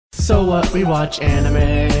So what, we watch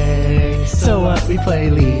anime. So what, we play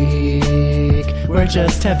League. We're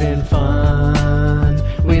just having fun.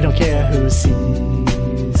 We don't care who sees.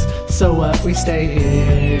 So what, we stay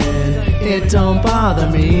in. It don't bother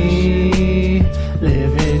me.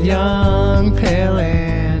 Living young, pale,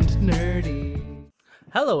 and nerdy.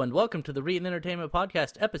 Hello and welcome to the Read Entertainment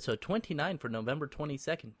Podcast, episode 29 for November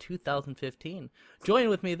 22nd, 2015. Joining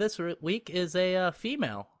with me this week is a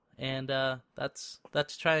female, and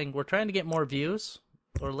we're trying to get more views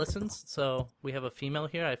or listens, so we have a female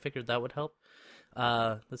here. I figured that would help.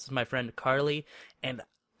 This is my friend Carly, and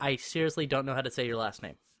I seriously don't know how to say your last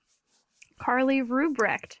name. Carly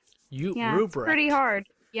Rubrecht. Rubrecht. It's pretty hard.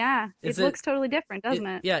 Yeah, it looks totally different, doesn't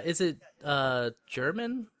it? Yeah, is it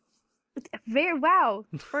German? Wow,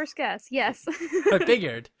 first guess, yes. I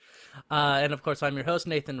figured. And of course, I'm your host,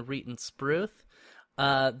 Nathan Reeton Spruth.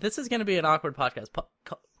 This is going to be an awkward podcast.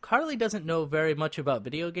 Carly doesn't know very much about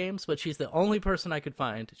video games, but she's the only person I could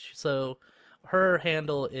find. So her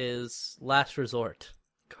handle is Last Resort.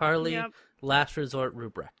 Carly, yep. Last Resort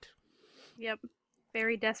Rubrecht. Yep.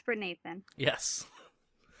 Very desperate Nathan. Yes.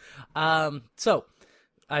 So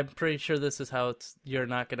I'm pretty sure this is how you're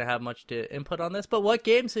not going to have much to input on this, but what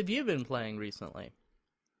games have you been playing recently?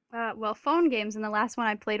 Well, phone games, and the last one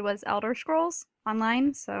I played was Elder Scrolls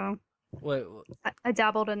Online, so Wait. I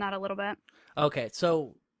dabbled in that a little bit. Okay,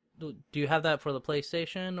 so do you have that for the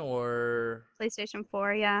PlayStation or? PlayStation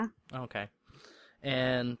 4, yeah. Okay.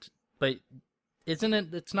 But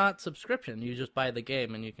it's not subscription, you just buy the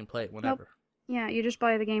game and you can play it whenever. Nope. Yeah, you just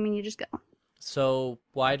buy the game and you just go. So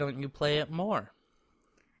why don't you play it more?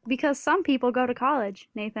 Because some people go to college,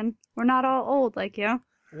 Nathan. We're not all old like you.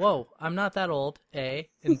 Whoa, I'm not that old, A.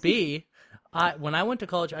 And B, when I went to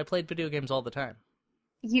college, I played video games all the time.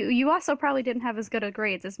 You also probably didn't have as good of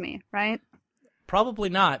grades as me, right? Probably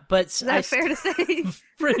not, but... Is that fair to say?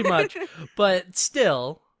 Pretty much. But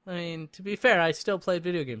still, I mean, to be fair, I still played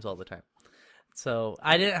video games all the time. So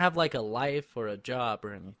I didn't have like a life or a job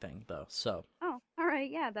or anything, though, so... Oh, all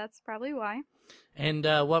right, yeah, that's probably why. And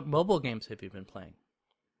what mobile games have you been playing?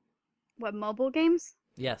 What, mobile games?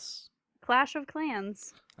 Yes. Clash of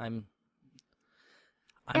Clans. I'm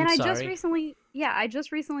and sorry. I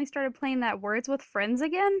just recently started playing that Words with Friends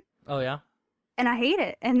again. Oh, yeah? And I hate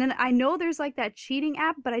it. And then I know there's like that cheating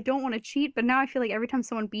app, but I don't want to cheat. But now I feel like every time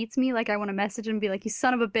someone beats me, like I want to message and be like, you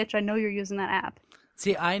son of a bitch, I know you're using that app.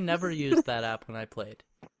 See, I never used that app when I played.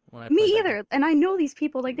 Me either. And I know these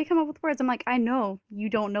people, like they come up with words. I'm like, I know you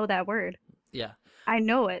don't know that word. Yeah. I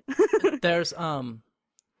know it. There's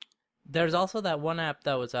also that one app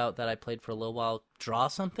that was out that I played for a little while, Draw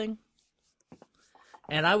Something.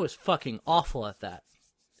 And I was fucking awful at that.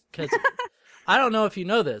 Because I don't know if you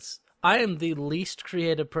know this. I am the least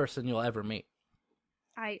creative person you'll ever meet.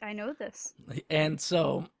 I know this. And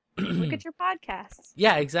so... Look at your podcasts.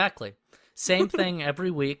 Yeah, exactly. Same thing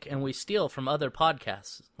every week, and we steal from other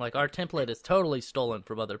podcasts. Like, our template is totally stolen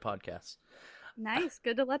from other podcasts. Nice.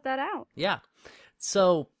 Good to let that out. Yeah.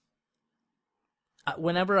 So...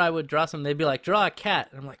 whenever I would draw something, they'd be like, draw a cat.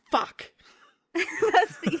 And I'm like, fuck.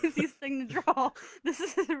 That's the easiest thing to draw. This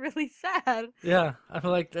is really sad. Yeah. I'm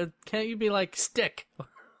like, can't you be like, stick?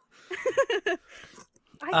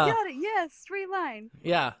 I got it. Yes. Straight line.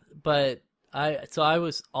 Yeah. But I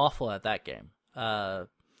was awful at that game.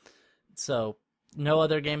 So no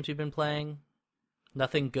other games you've been playing?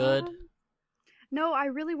 Nothing good? No, I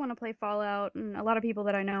really want to play Fallout, and a lot of people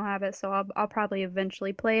that I know have it, so I'll probably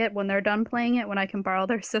eventually play it when they're done playing it, when I can borrow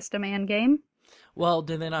their system and game. Well,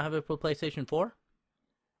 do they not have it for PlayStation 4?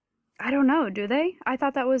 I don't know, do they? I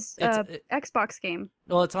thought that was Xbox game.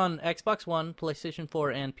 Well, it's on Xbox One, PlayStation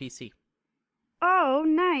 4, and PC. Oh,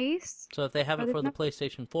 nice. So if they have it for the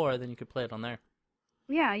PlayStation 4, then you could play it on there.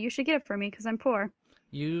 Yeah, you should get it for me, because I'm poor.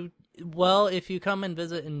 Well, if you come and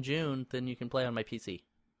visit in June, then you can play on my PC.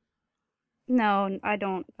 No, I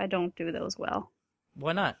don't do those well.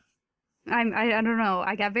 Why not? I don't know.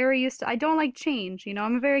 I got very used to. I don't like change. You know,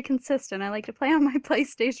 I'm very consistent. I like to play on my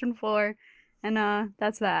PlayStation 4, and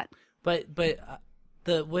that's that. But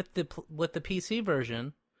with the PC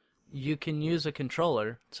version, you can use a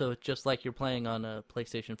controller, so it's just like you're playing on a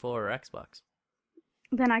PlayStation 4 or Xbox.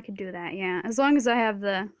 Then I could do that, yeah. As long as I have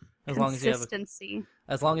the consistency.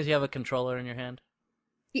 As long as you have a controller in your hand.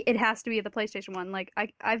 It has to be the PlayStation 1. Like,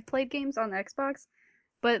 I've played games on the Xbox,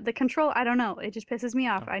 but the control, I don't know. It just pisses me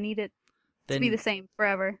off. I need it to be the same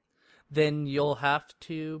forever. Then you'll have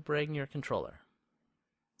to bring your controller.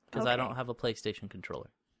 Because okay. I don't have a PlayStation controller.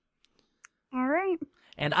 All right.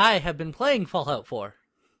 And I have been playing Fallout 4.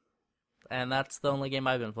 And that's the only game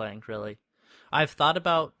I've been playing, really. I've thought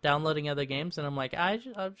about downloading other games, and I'm like, I'm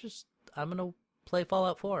gonna play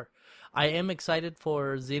Fallout 4. I am excited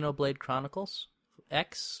for Xenoblade Chronicles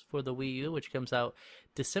X for the Wii U, which comes out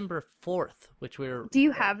December 4th, which we're... Do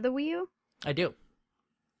you have the Wii U? I do.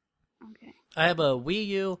 Okay. I have a Wii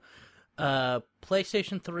U,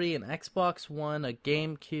 PlayStation 3, an Xbox One, a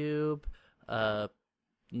GameCube,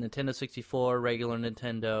 Nintendo 64, regular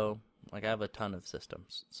Nintendo. Like, I have a ton of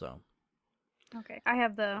systems, so... Okay. I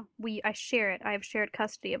have the Wii. I share it. I have shared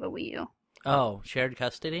custody of a Wii U. Oh, shared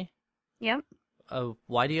custody? Yep.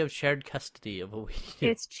 Why do you have shared custody of a Wii U?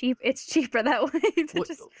 It's cheap. It's cheaper that way.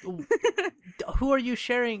 Just... Who are you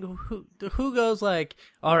sharing? Who goes like,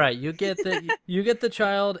 all right, you get the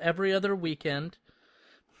child every other weekend.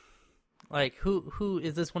 Like, who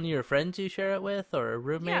is this? One of your friends you share it with, or a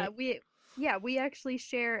roommate? We actually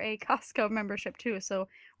share a Costco membership too, so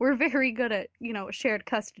we're very good at, shared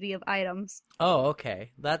custody of items. Oh,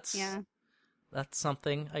 okay. That's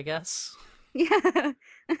something, I guess. Yeah.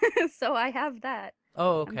 So I have that.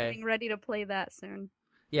 Oh, okay. I'm getting ready to play that soon.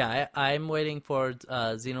 Yeah, I'm waiting for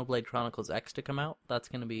Xenoblade Chronicles X to come out. That's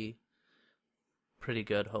going to be pretty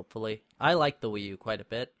good, hopefully. I like the Wii U quite a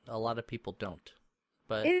bit. A lot of people don't.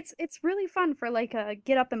 But it's really fun for like a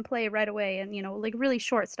get up and play right away and, like really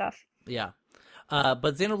short stuff. Yeah. But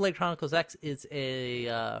Xenoblade Chronicles X is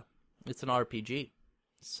it's an RPG.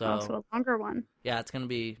 So a longer one. Yeah, it's going to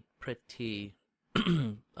be pretty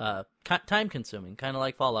time consuming, kind of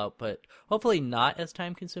like Fallout, but hopefully not as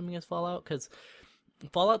time consuming as Fallout, because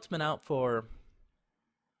Fallout's been out for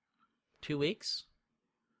 2 weeks,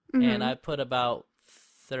 and I put about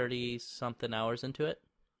 30 something hours into it.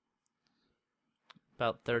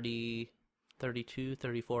 About 32,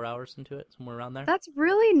 34 hours into it, somewhere around there. That's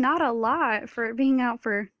really not a lot for it being out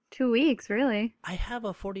for 2 weeks, really. I have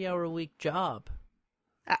a 40-hour-a-week job.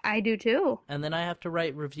 I do too. And then I have to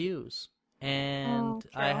write reviews. And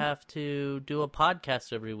I have to do a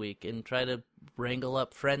podcast every week and try to wrangle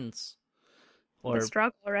up friends. The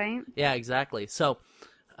struggle, right? Yeah, exactly. So,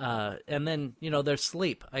 and then, there's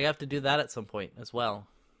sleep. I have to do that at some point as well.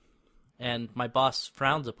 And my boss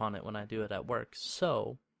frowns upon it when I do it at work,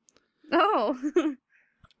 so... Oh!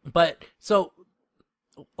 But, so,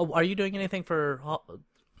 are you doing anything for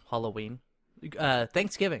Halloween?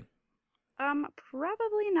 Thanksgiving?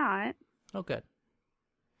 Probably not. Oh, good.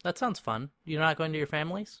 That sounds fun. You're not going to your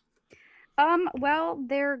family's? Well,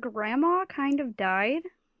 their grandma kind of died,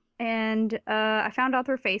 and I found out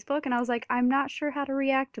through Facebook, and I was like, I'm not sure how to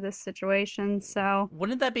react to this situation, so...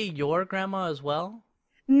 Wouldn't that be your grandma as well?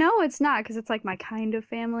 No, it's not, because it's like my kind of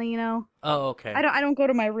family, Oh, okay. I don't go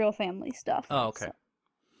to my real family stuff. Oh, okay. So.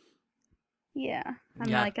 Yeah. I'm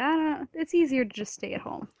like, it's easier to just stay at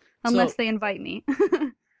home. Unless they invite me.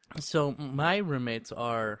 So my roommates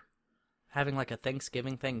are having like a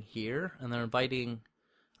Thanksgiving thing here, and they're inviting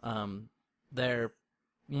one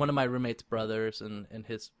of my roommate's brothers and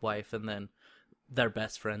his wife, and then their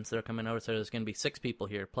best friends that are coming over. So there's going to be 6 people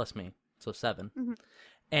here, plus me, so 7. Mm-hmm.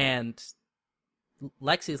 And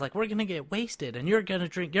Lexi's like, we're going to get wasted, and you're going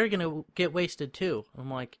to get wasted too.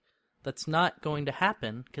 I'm like, that's not going to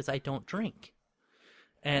happen, because I don't drink.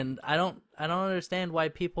 And I don't understand why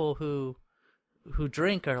people who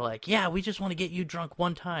drink are like, yeah, we just want to get you drunk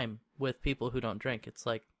one time with people who don't drink. It's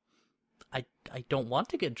like, I don't want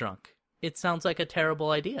to get drunk. It sounds like a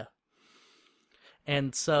terrible idea.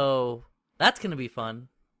 And so that's going to be fun.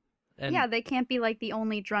 And yeah, they can't be like the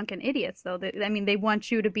only drunken idiots, though. They want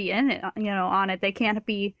you to be in it, on it. They can't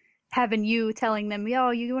be having you telling them, yo,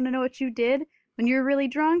 you want to know what you did when you're really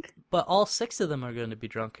drunk? But all 6 of them are going to be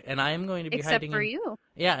drunk, and I am going to be hiding... Except for you.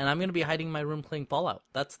 Yeah, and I'm going to be hiding in my room playing Fallout.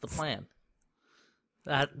 That's the plan.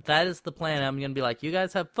 That is the plan. I'm going to be like, you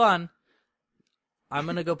guys have fun. I'm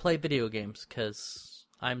going to go play video games, because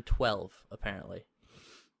I'm 12, apparently.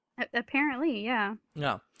 Apparently, yeah.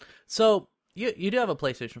 Yeah. So, you do have a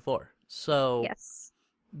PlayStation 4. So, yes.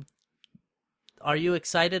 Are you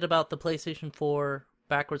excited about the PlayStation 4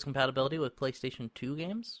 backwards compatibility with PlayStation 2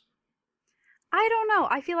 games? I don't know.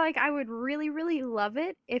 I feel like I would really, really love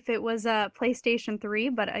it if it was a PlayStation 3,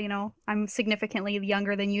 but I'm significantly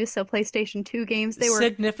younger than you, so PlayStation 2 games, they were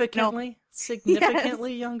significantly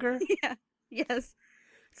significantly younger? Yeah. Yes.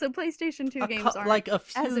 So PlayStation 2 games aren't like a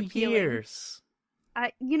few as appealing. years.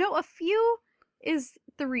 A few is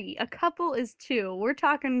 3, a couple is 2. We're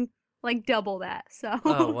talking like double that. So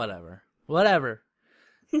oh, whatever.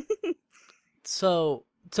 So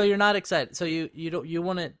you're not excited. So you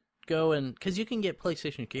want to go and, because you can get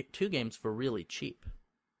PlayStation 2 games for really cheap.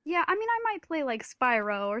 Yeah, I might play like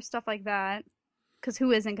Spyro or stuff like that, because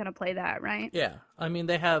who isn't going to play that, right? Yeah,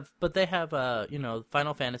 they have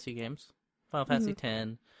Final Fantasy games, Final Fantasy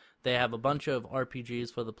X. They have a bunch of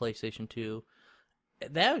RPGs for the PlayStation 2,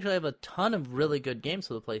 they actually have a ton of really good games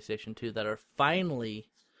for the PlayStation 2 that are finally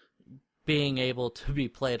being able to be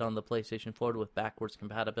played on the PlayStation 4 with backwards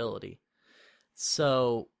compatibility.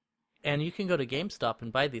 So, and you can go to GameStop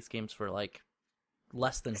and buy these games for like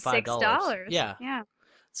less than $5. $6. Yeah. Yeah.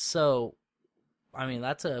 So, I mean,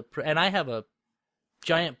 and I have a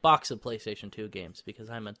giant box of PlayStation 2 games because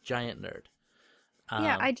I'm a giant nerd.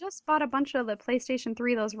 Yeah, I just bought a bunch of the PlayStation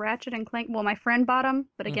 3, those Ratchet and Clank. Well, my friend bought them,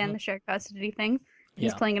 but again, the shared custody thing.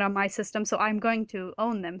 He's playing it on my system, so I'm going to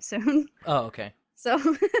own them soon. Oh, okay. So,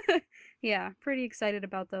 yeah, pretty excited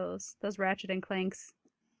about those Ratchet and Clanks.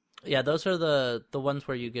 Yeah, those are the ones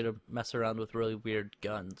where you get to mess around with really weird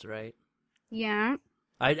guns, right? Yeah.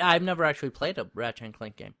 I've never actually played a Ratchet and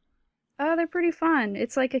Clank game. Oh, they're pretty fun.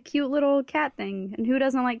 It's like a cute little cat thing, and who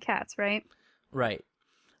doesn't like cats, right? Right.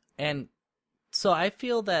 And so I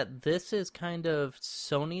feel that this is kind of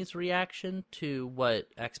Sony's reaction to what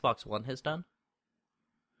Xbox One has done.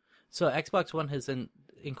 So Xbox One has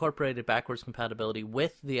incorporated backwards compatibility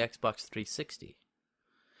with the Xbox 360.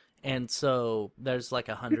 And so there's like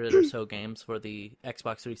 100 or so games for the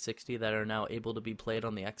Xbox 360 that are now able to be played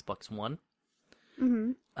on the Xbox One.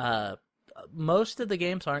 Mm-hmm. Most of the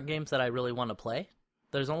games aren't games that I really want to play.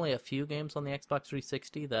 There's only a few games on the Xbox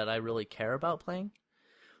 360 that I really care about playing.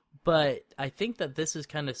 But I think that this is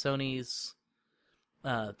kind of Sony's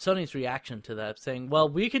reaction to that, saying, well,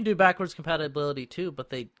 we can do backwards compatibility too, but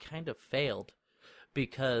they kind of failed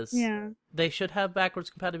because they should have backwards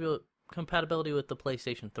compatibility with the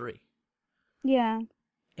PlayStation 3. Yeah.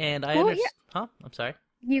 And I understand... Huh? I'm sorry.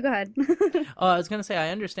 You go ahead. Oh, I was going to say, I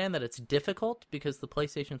understand that it's difficult because the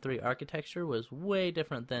PlayStation 3 architecture was way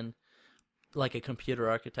different than like a computer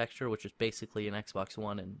architecture, which is basically an Xbox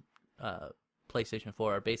One and PlayStation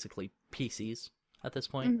 4 are basically PCs at this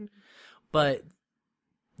point. Mm-hmm. But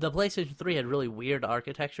the PlayStation 3 had really weird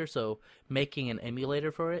architecture, so making an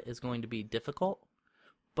emulator for it is going to be difficult.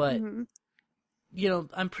 But, you know,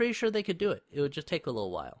 I'm pretty sure they could do it. It would just take a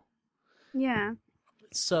little while. Yeah.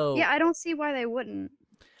 So... Yeah, I don't see why they wouldn't,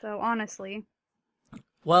 though, honestly.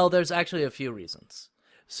 Well, there's actually a few reasons.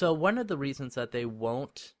 So one of the reasons that they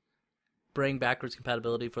won't bring backwards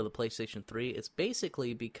compatibility for the PlayStation 3 is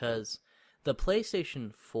basically because the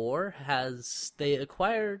PlayStation 4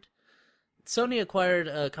 Sony acquired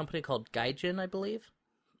a company called Gaijin, I believe,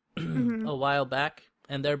 a while back,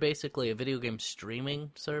 and they're basically a video game streaming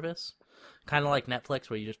service, kind of like Netflix,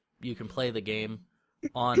 where you can play the game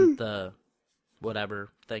on the whatever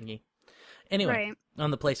thingy. Anyway, on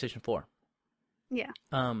the PlayStation 4. Yeah.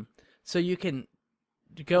 So you can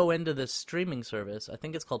go into this streaming service. I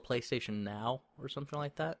think it's called PlayStation Now or something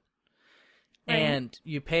like that. Right. And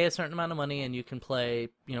you pay a certain amount of money and you can play,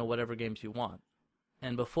 you know, whatever games you want.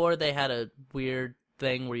 And before they had a weird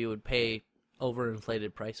thing where you would pay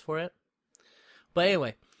overinflated price for it. But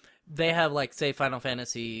anyway, they have like, say, Final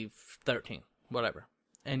Fantasy 13, whatever.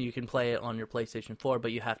 And you can play it on your PlayStation 4,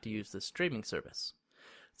 but you have to use this streaming service.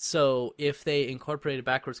 So if they incorporated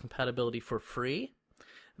backwards compatibility for free,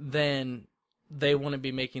 then they wouldn't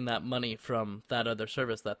be making that money from that other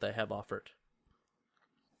service that they have offered.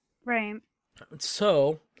 Right.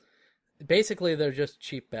 So, basically, they're just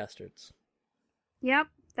cheap bastards. Yep,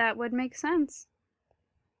 that would make sense.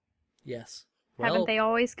 Yes. Well, haven't they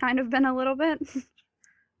always kind of been a little bit?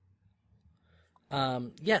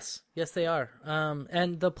 Yes, they are.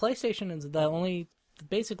 And the PlayStation is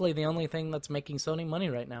basically the only thing that's making Sony money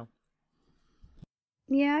right now.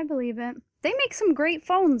 Yeah, I believe it. They make some great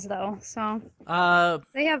phones, though, so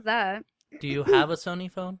they have that. Do you have a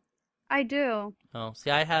Sony phone? I do. Oh,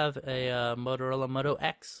 see, I have a Motorola Moto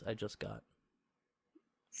X I just got.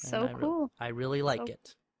 So cool. I really like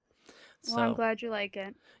it. Well, I'm glad you like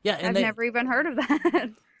it. Yeah, and I've never even heard of that.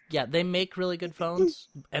 Yeah, they make really good phones,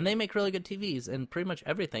 and they make really good TVs, and pretty much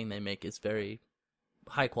everything they make is very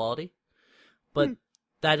high quality. But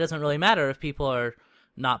that doesn't really matter if people are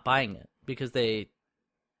not buying it, because they're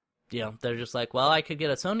just like, well, I could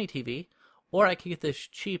get a Sony TV, or I could get this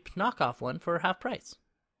cheap knockoff one for half price.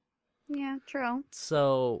 Yeah, true.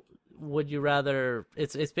 So, would you rather...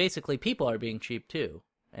 It's basically people are being cheap, too,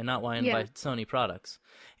 and not wanting to buy Sony products.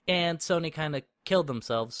 And Sony kind of killed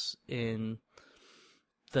themselves in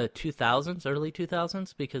the 2000s, early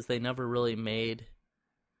 2000s, because they never really made...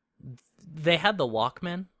 They had the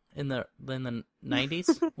Walkman in the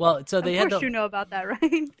 90s. Well, so they had... Of course you know about that,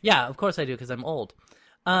 right? Yeah, of course I do, because I'm old.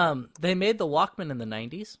 They made the Walkman in the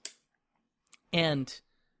 90s, and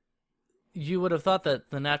you would have thought that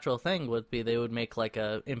the natural thing would be they would make like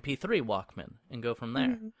a MP3 Walkman and go from there.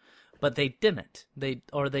 Mm-hmm. But they didn't. They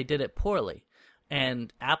did it poorly.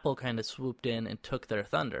 And Apple kind of swooped in and took their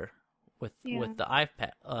thunder with the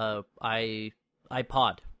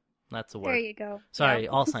iPod. That's the word. There you go. Sorry,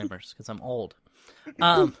 Yep. Alzheimer's, because I'm old.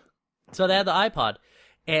 So they had the iPod,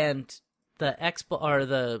 and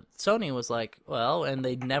the Sony was like, well, and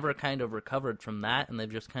they never kind of recovered from that, and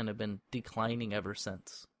they've just kind of been declining ever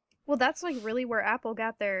since. Well, that's like really where Apple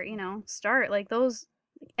got their, start. Like those,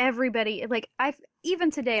 everybody, like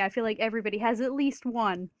even today, I feel like everybody has at least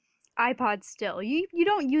one iPod still. You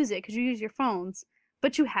don't use it because you use your phones,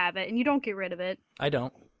 but you have it and you don't get rid of it. I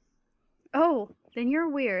don't. Oh, then you're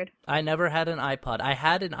weird. I never had an iPod. I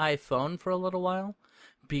had an iPhone for a little while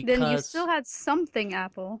because... Then you still had something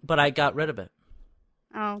Apple. But I got rid of it.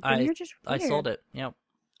 Oh, then you're just weird. I sold it. Yep.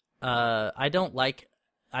 I didn't like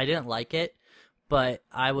it, but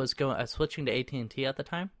I was switching to AT&T at the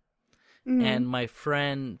time, and my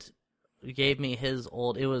friend gave me his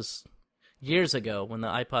old. It was years ago when the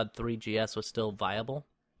iPod 3GS was still viable,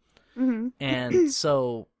 and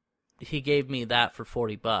so he gave me that for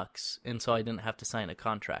 $40, and so I didn't have to sign a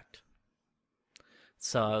contract.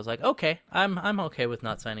 So I was like, okay, I'm okay with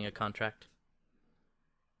not signing a contract.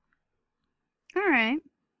 All right.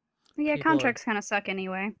 Yeah, People contracts kind of suck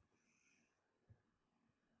anyway.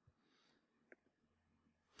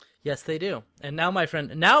 Yes, they do. And now my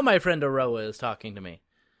friend Aroa is talking to me.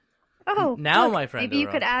 Oh, now look, my friend maybe you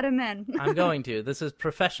Aroa. could add him in. I'm going to. This is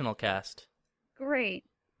professional cast. Great.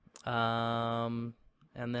 And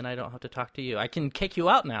then I don't have to talk to you. I can kick you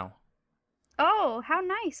out now. Oh, how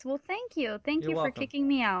nice. Well, thank you. Thank You're you for welcome. kicking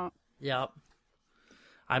me out. Yep.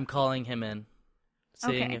 I'm calling him in,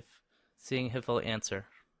 seeing Okay. if he'll answer.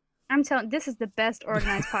 I'm telling, this is the best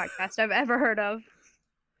organized podcast I've ever heard of.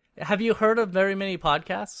 Have you heard of very many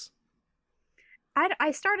podcasts?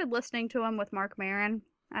 I started listening to him with Mark Maron.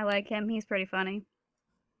 I like him. He's pretty funny.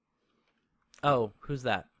 Oh, who's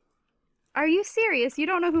that? Are you serious? You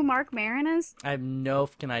don't know who Mark Maron is? I have no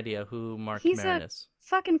fucking idea who Mark He's Maron a is.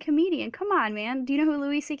 fucking comedian. Come on, man. Do you know who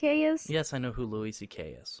Louis C.K. is? Yes, I know who Louis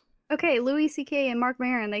C.K. is. Okay, Louis C.K. and Mark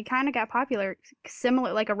Maron, they kind of got popular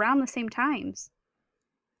similar, like around the same times.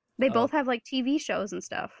 They Oh. both have like TV shows and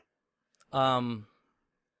stuff.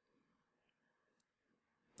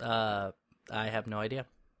 I have no idea.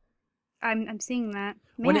 I'm seeing that.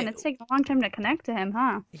 When Man, it's taking a long time to connect to him,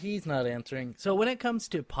 huh? He's not answering. So when it comes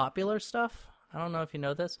to popular stuff, I don't know if you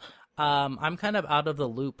know this, I'm kind of out of the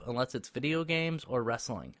loop unless it's video games or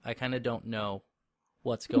wrestling. I kind of don't know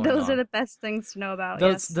what's going on. Those are the best things to know about,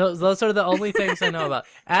 Those, yes. those are the only things I know about.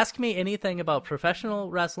 Ask me anything about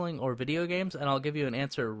professional wrestling or video games, and I'll give you an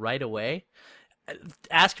answer right away.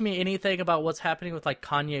 Ask me anything about what's happening with like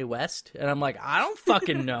Kanye West, and I'm like, I don't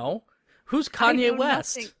fucking know. Who's I Kanye know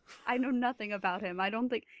West? I know nothing about him. I don't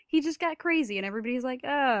think he just got crazy, and everybody's like,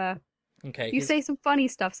 Okay, You say some funny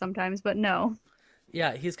stuff sometimes, but no.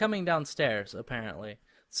 yeah, he's coming downstairs apparently,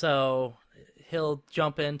 so he'll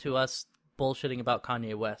jump into us bullshitting about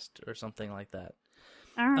Kanye West or something like that.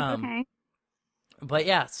 All right, okay. But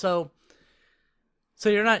yeah, so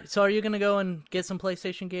you're not. So are you gonna go and get some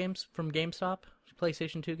PlayStation games from GameStop?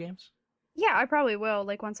 PlayStation 2 games? Yeah, I probably will.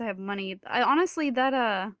 Like once I have money. I honestly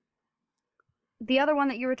that the other one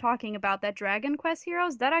that you were talking about, that Dragon Quest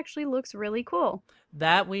Heroes, that actually looks really cool.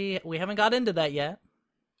 That we haven't got into that yet.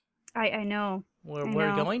 I know. We're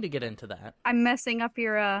know. going to get into that. I'm messing up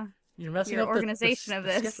your You're messing your up organization of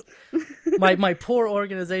this. schedule. my poor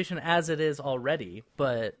organization as it is already,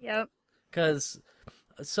 but Yep. because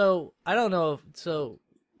so I don't know. So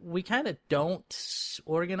we kind of don't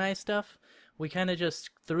organize stuff. We kind of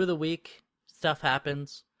just through the week stuff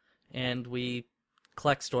happens, and we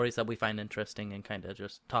collect stories that we find interesting and kind of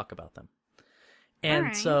just talk about them. And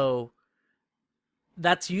Alright. so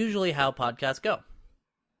that's usually how podcasts go.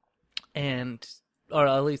 And or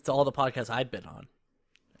at least all the podcasts I've been on.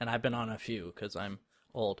 And I've been on a few because I'm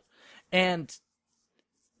old. And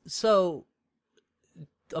so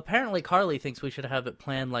apparently Carly thinks we should have it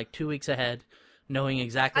planned like 2 weeks ahead, knowing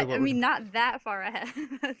exactly what I mean, not that far ahead.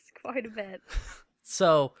 That's quite a bit.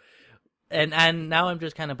 So, and now I'm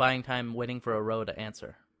just kind of buying time waiting for Aroa to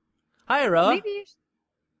answer. Hi, Aroa. Maybe you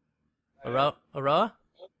Aroa?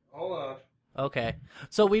 Hold on. Okay.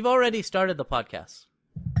 So we've already started the podcast.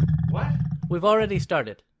 What? We've already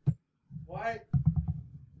started. What?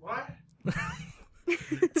 What?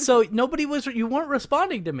 So you weren't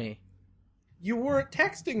responding to me. You weren't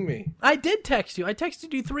texting me. I did text you. I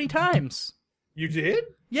texted you 3 times. You did?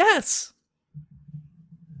 Yes.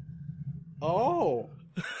 Oh.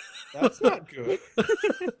 That's not good.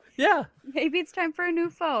 Yeah. Maybe it's time for a new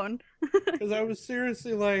phone. Because I was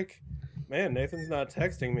seriously like, man, Nathan's not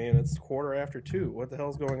texting me and it's 2:15. What the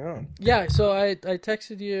hell's going on? Yeah, so I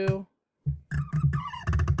texted you.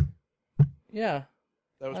 Yeah.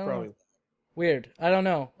 That was I don't probably... know. Weird. I don't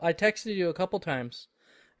know. I texted you a couple times,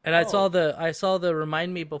 and I saw the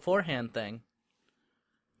remind me beforehand thing,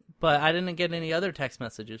 but I didn't get any other text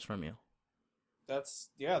messages from you.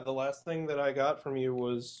 The last thing that I got from you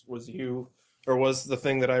was you, or was the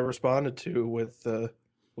thing that I responded to with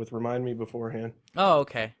remind me beforehand. Oh,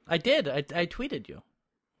 okay. I did. I tweeted you,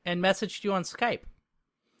 and messaged you on Skype.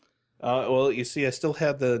 Well, you see, I still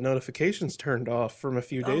had the notifications turned off from a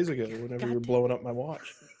few days ago whenever you were God. blowing up my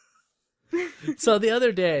watch. So the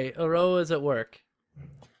other day, Aroa was at work,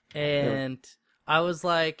 and I was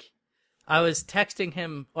texting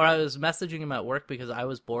him, or I was messaging him at work because I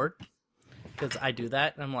was bored, because I do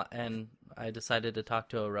that, and I decided to talk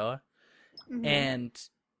to Aroa, and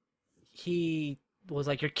he was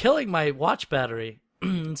like, "You're killing my watch battery,"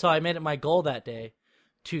 and so I made it my goal that day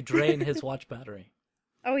to drain his watch battery.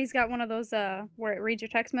 Oh, he's got one of those where it reads your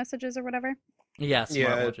text messages or whatever. Yeah,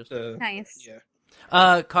 smartwatches. Nice. Yeah.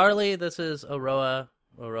 Carly, this is Aroa.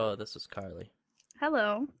 Aroa, this is Carly.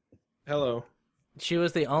 Hello. Hello. She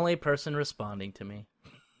was the only person responding to me.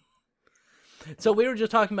 So we were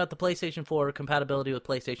just talking about the PlayStation 4 compatibility with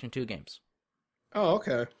PlayStation 2 games. Oh,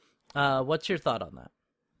 okay. What's your thought on that?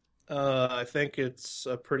 I think it's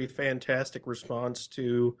a pretty fantastic response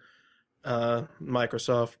to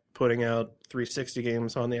Microsoft putting out 360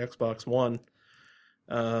 games on the Xbox One.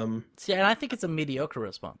 See, and I think it's a mediocre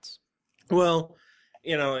response. Well,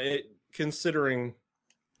 considering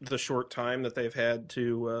the short time that they've had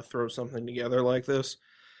to throw something together like this,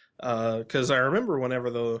 because I remember whenever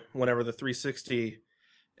the 360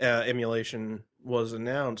 emulation was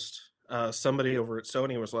announced, somebody over at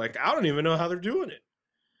Sony was like, "I don't even know how they're doing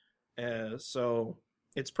it." So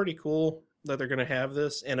it's pretty cool that they're going to have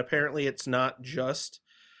this, and apparently it's not just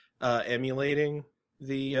emulating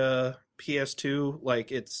the PS2.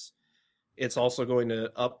 Like it's also going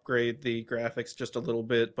to upgrade the graphics just a little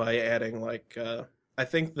bit by adding I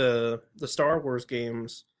think the Star Wars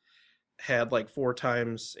games had like 4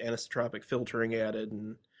 times anisotropic filtering added,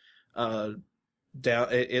 and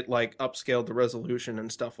it like upscaled the resolution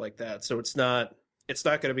and stuff like that. So it's not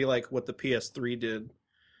going to be like what the PS3 did,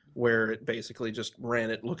 where it basically just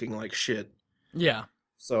ran it looking like shit. Yeah.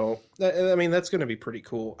 So I mean, that's going to be pretty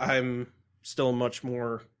cool. I'm still much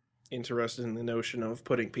more interested in the notion of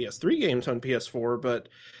putting PS3 games on PS4, but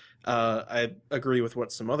I agree with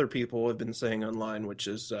what some other people have been saying online, which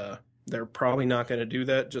is they're probably not going to do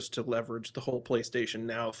that just to leverage the whole PlayStation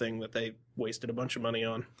Now thing that they wasted a bunch of money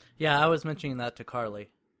on. Yeah, I was mentioning that to Carly.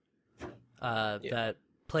 That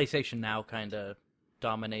PlayStation Now kind of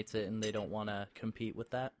dominates it, and they don't want to compete with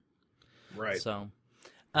that. Right. So,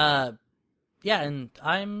 yeah, and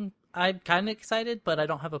I'm kind of excited, but I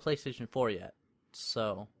don't have a PlayStation 4 yet.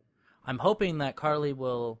 So, I'm hoping that Carly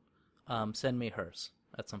will send me hers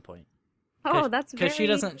at some point. Oh, that's very because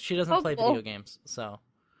she doesn't play hopeful. video games. So,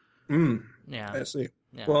 yeah, I see.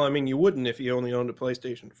 yeah. Well, I mean, you wouldn't if you only owned a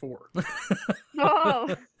PlayStation 4.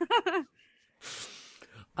 Oh.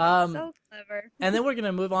 So clever. And then we're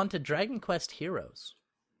gonna move on to Dragon Quest Heroes.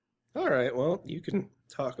 All right, well, you can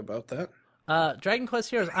talk about that. Dragon Quest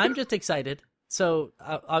Heroes. I'm just excited. So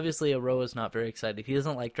obviously, Aroa's not very excited. He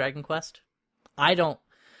doesn't like Dragon Quest. I don't.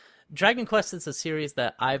 Dragon Quest is a series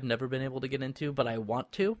that I've never been able to get into, but I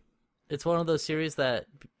want to. It's one of those series that,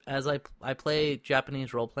 as I play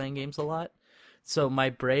Japanese role-playing games a lot, so my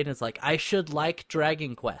brain is like, I should like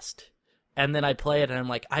Dragon Quest. And then I play it and I'm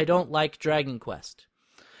like, I don't like Dragon Quest.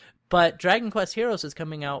 But Dragon Quest Heroes is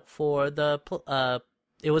coming out for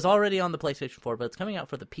it was already on the PlayStation 4, but it's coming out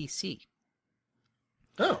for the PC.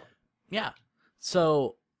 Oh. Yeah.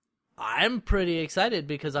 So I'm pretty excited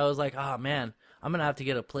because I was like, oh man, I'm going to have to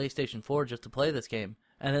get a PlayStation 4 just to play this game.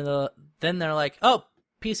 And then they're like, oh,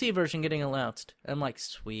 PC version getting announced. I'm like,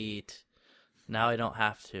 sweet. Now I don't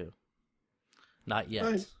have to. Not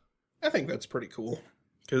yet. I think that's pretty cool,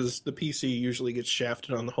 because the PC usually gets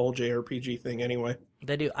shafted on the whole JRPG thing anyway.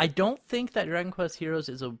 They do. I don't think that Dragon Quest Heroes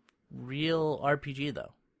is a real RPG,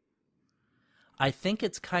 though. I think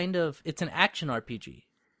it's an action RPG.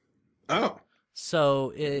 Oh.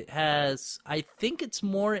 So it has, I think it's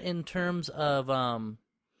more in terms of, like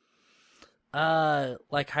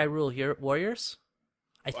Hyrule Warriors,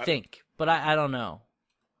 I think, but I don't know.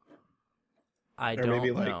 I don't know. Or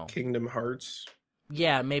maybe like Kingdom Hearts.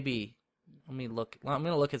 Yeah, maybe. Let me look. I'm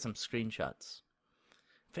going to look at some screenshots.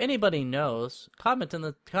 If anybody knows, comment in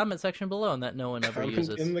the comment section below, and that no one ever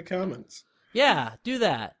uses. In the comments. Yeah, do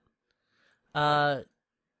that.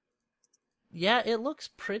 Yeah, it looks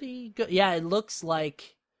pretty good. Yeah, it looks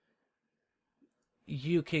like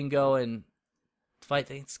you can go and fight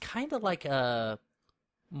things. It's kind of like a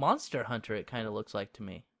Monster Hunter, it kind of looks like to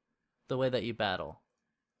me. The way that you battle.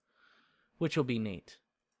 which will be neat.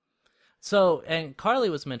 So, and Carly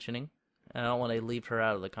was mentioning, and I don't want to leave her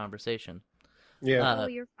out of the conversation. Yeah. Oh,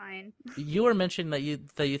 you're fine. You were mentioning that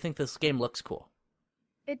you think this game looks cool,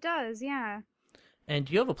 It does, yeah. and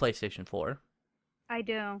you have a PlayStation 4. I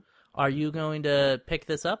do. Are you going to pick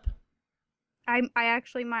this up? I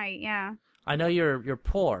actually might, yeah. I know you're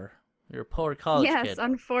poor. You're a poor college Yes, kid.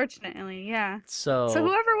 unfortunately, yeah. So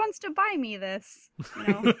whoever wants to buy me this,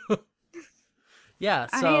 yeah,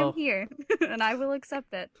 I so am here, and I will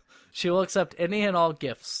accept it. she will accept any and all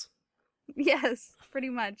gifts. Yes, pretty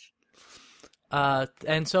much.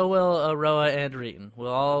 And so will Aroa and Reeton.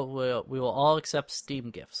 We will all accept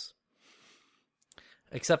Steam gifts.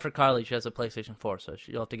 Except for Carly, she has a PlayStation 4, so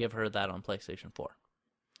you'll have to give her that on PlayStation 4.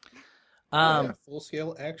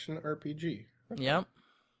 Full-scale action RPG. Yep.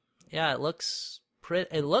 Yeah, it looks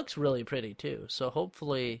it looks really pretty too. So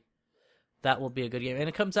hopefully that will be a good game. And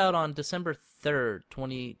it comes out on December 3rd,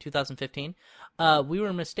 2015. We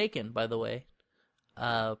were mistaken, by the way.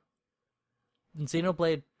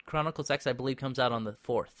 Xenoblade Chronicles X, I believe, comes out on the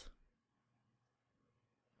 4th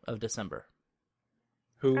of December.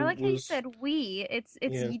 Who I like how you was... said we. It's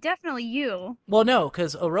Yeah. definitely you. Well, no,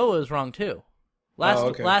 because Aroa is wrong too.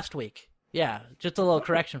 Okay. Last week. Yeah, just a little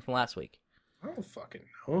correction from last week. I don't fucking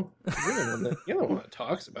know. You're the one that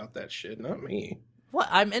talks about that shit, not me. What?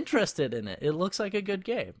 I'm interested in it. It looks like a good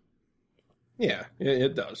game. Yeah,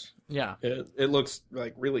 it does. Yeah. It looks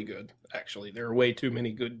like really good, actually. There are way too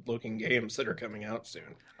many good-looking games that are coming out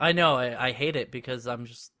soon. I know. I hate it because I'm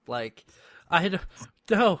just like,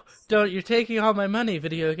 don't. You're taking all my money,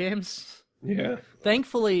 video games. Yeah.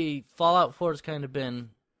 Thankfully, Fallout 4 has kind of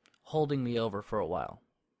been holding me over for a while,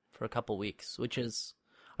 for a couple weeks, which is,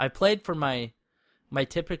 I played for my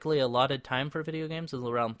typically allotted time for video games is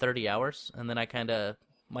around 30 hours, and then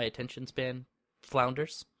my attention span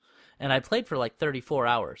flounders. And I played for like 34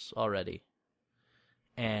 hours already.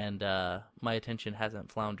 And my attention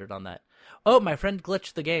hasn't floundered on that. Oh, my friend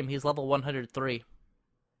glitched the game. He's level 103.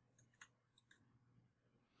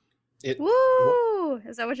 Woo!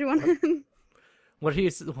 Is that what you wanted?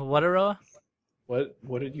 What, Aroa?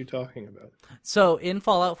 What are you talking about? So, in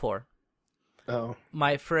Fallout 4, Oh.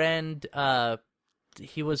 my friend,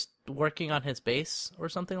 he was working on his base or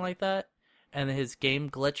something like that, and his game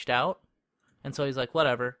glitched out. And so he's like,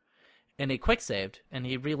 whatever. And he quick-saved, and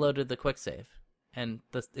he reloaded the quick-save, and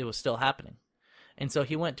it was still happening. And so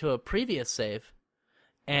he went to a previous save,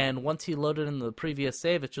 and once he loaded in the previous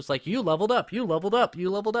save, it's just like, you leveled up, you leveled up,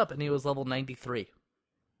 you leveled up, and he was level 93.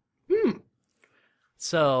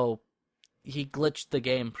 So he glitched the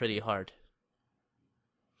game pretty hard.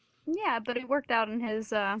 Yeah, but it worked out in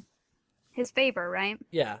his favor, right?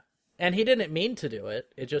 Yeah, and he didn't mean to do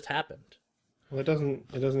it, it just happened. Well, it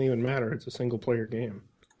doesn't even matter. It's a single-player game.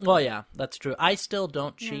 Well, yeah, that's true. I still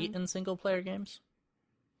don't cheat in single-player games.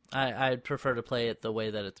 I'd prefer to play it the way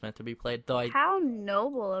that it's meant to be played, though. How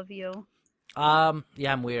noble of you. Yeah,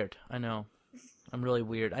 I'm weird. I know. I'm really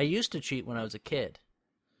weird. I used to cheat when I was a kid.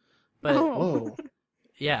 But, Whoa.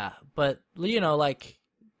 yeah, but, like,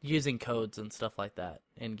 using codes and stuff like that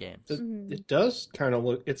in games. It does kind of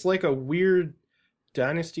look... It's like a weird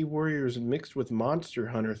Dynasty Warriors mixed with Monster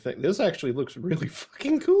Hunter thing. This actually looks really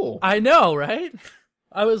fucking cool. I know, right?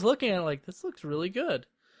 I was looking at it like, this looks really good.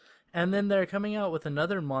 And then they're coming out with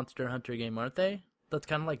another Monster Hunter game, aren't they? That's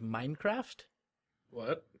kind of like Minecraft?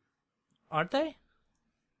 What? Aren't they?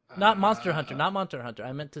 Not Monster Hunter, not Monster Hunter.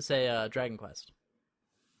 I meant to say Dragon Quest.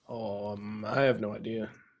 I have no idea.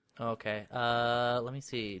 Okay, let me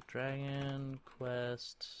see. Dragon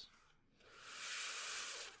Quest...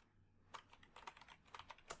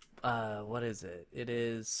 what is it? It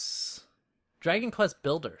is Dragon Quest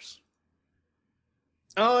Builders.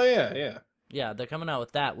 Oh, yeah. Yeah, they're coming out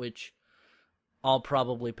with that, which I'll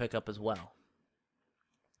probably pick up as well.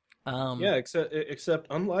 Yeah, except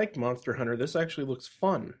unlike Monster Hunter, this actually looks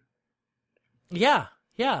fun. Yeah.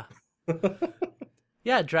 Yeah,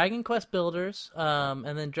 Dragon Quest Builders,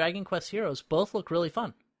 and then Dragon Quest Heroes both look really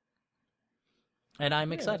fun. And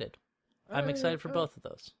I'm excited. I'm excited for both of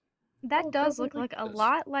those. That does look like a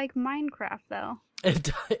lot like Minecraft, though.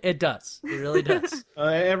 It does. It really does.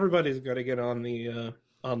 Everybody's got to get on the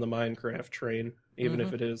Minecraft train, even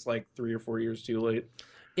if it is like 3 or 4 years too late.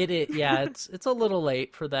 Yeah, it's a little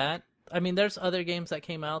late for that. I mean, there's other games that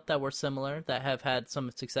came out that were similar that have had some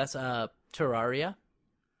success. Terraria.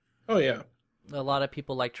 Oh yeah, a lot of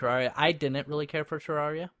people like Terraria. I didn't really care for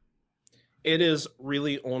Terraria. It is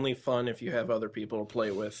really only fun if you have other people to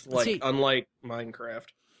play with, unlike Minecraft.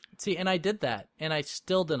 See, and I did that, and I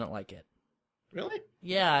still didn't like it. Really?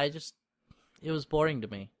 Yeah, it was boring to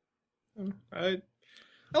me.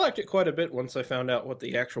 I liked it quite a bit once I found out what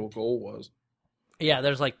the actual goal was. Yeah,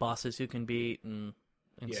 there's like bosses you can beat and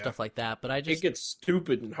Yeah. stuff like that. But I It just gets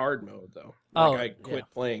stupid in hard mode, though. Oh, I quit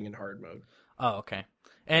yeah. playing in hard mode. Oh, okay.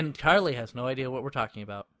 And Carly has no idea what we're talking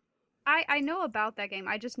about. I know about that game.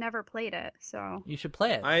 I just never played it, so You should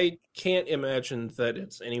play it. I can't imagine that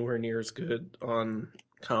it's anywhere near as good on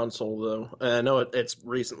console, though. I know it's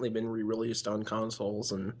recently been re-released on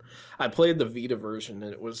consoles, and I played the Vita version,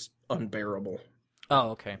 and it was unbearable. Oh,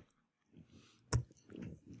 okay.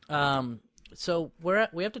 So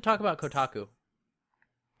we have to talk about Kotaku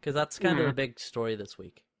because that's kind of a big story this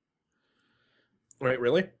week. Right,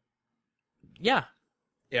 really? Yeah.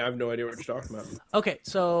 Yeah, I have no idea what you're talking about. Okay,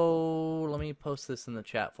 so let me post this in the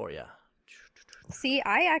chat for you. see,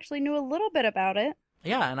 I actually knew a little bit about it.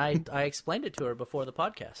 Yeah, and I explained it to her before the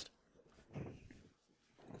podcast.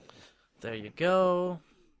 There you go.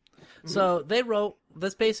 So they wrote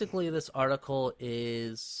this. Basically, this article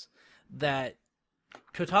is that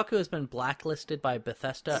Kotaku has been blacklisted by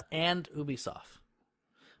Bethesda and Ubisoft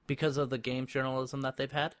because of the games journalism that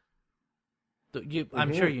they've had.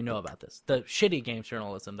 I'm sure you know about this. The shitty games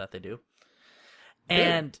journalism that they do.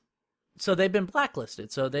 And so they've been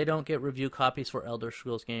blacklisted. So they don't get review copies for Elder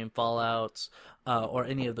Scrolls game, Fallouts, or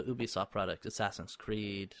any of the Ubisoft products, Assassin's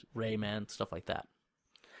Creed, Rayman, stuff like that.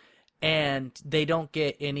 And they don't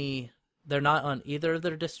get any... They're not on either of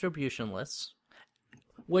their distribution lists.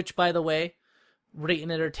 Which, by the way, Rate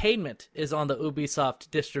and Entertainment is on the Ubisoft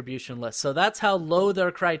distribution list. So that's how low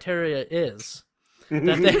their criteria is.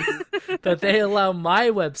 that they allow my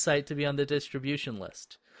website to be on the distribution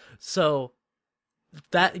list. So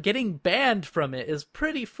that getting banned from it is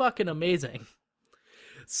pretty fucking amazing.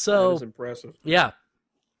 So That is impressive. yeah.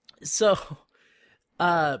 So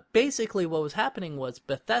basically what was happening was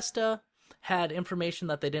Bethesda had information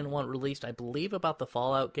that they didn't want released, I believe, about the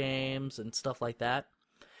Fallout games and stuff like that.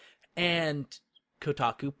 And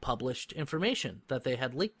Kotaku published information that they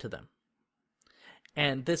had leaked to them.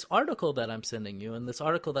 And this article that I'm sending you, and this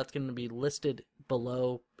article that's going to be listed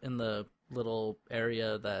below in the little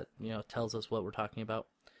area that, tells us what we're talking about,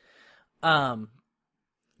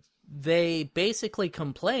 they basically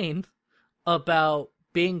complain about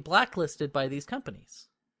being blacklisted by these companies.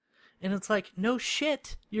 And it's like, no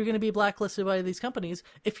shit, you're going to be blacklisted by these companies.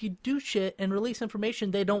 If you do shit and release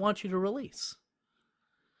information they don't want you to release.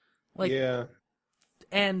 Yeah.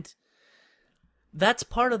 And that's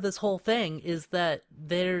part of this whole thing, is that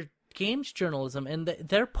they're games journalism, and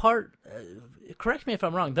they're part, correct me if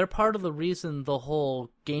I'm wrong, they're part of the reason the whole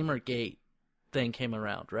Gamergate thing came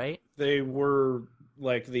around, right? They were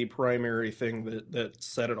like the primary thing that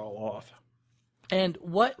set it all off. And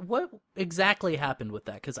what exactly happened with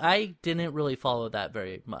that? Because I didn't really follow that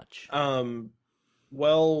very much.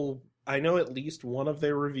 Well, I know at least one of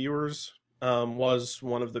their reviewers was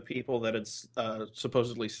one of the people that had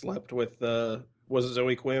supposedly slept with was it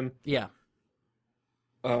Zoe Quinn? Yeah.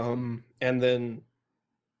 And then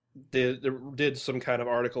did some kind of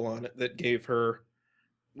article on it that gave her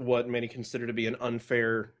what many consider to be an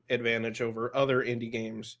unfair advantage over other indie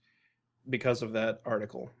games because of that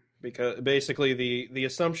article. Because basically the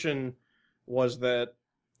assumption was that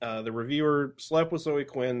the reviewer slept with Zoe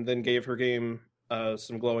Quinn, then gave her game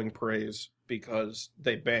some glowing praise because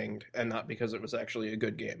they banged and not because it was actually a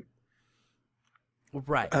good game.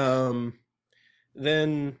 Right.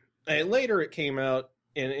 Then later it came out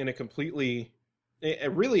in a completely...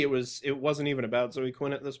 It wasn't even about Zoe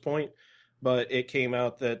Quinn at this point, but it came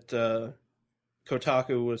out that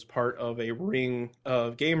Kotaku was part of a ring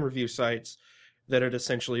of game review sites that had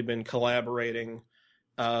essentially been collaborating,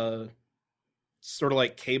 sort of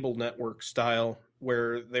like cable network style,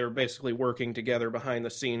 where they were basically working together behind the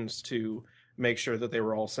scenes to make sure that they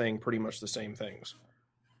were all saying pretty much the same things.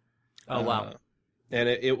 Oh, wow. And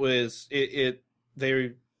it was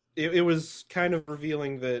kind of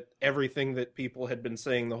revealing that everything that people had been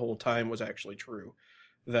saying the whole time was actually true.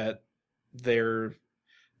 That they're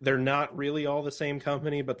not really all the same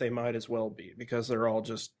company, but they might as well be, because they're all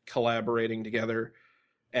just collaborating together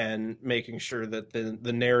and making sure that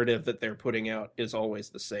the narrative that they're putting out is always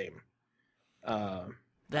the same.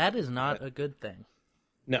 That is not a good thing.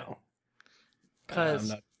 No.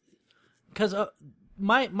 Because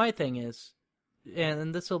my thing is,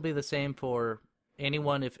 and this will be the same for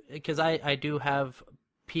anyone, because I do have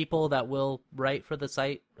people that will write for the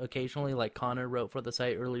site occasionally, like Connor wrote for the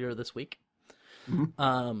site earlier this week.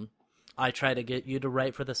 Mm-hmm. I try to get you to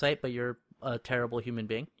write for the site, but you're a terrible human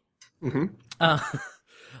being. Mm-hmm.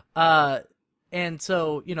 And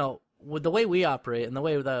so, with the way we operate and the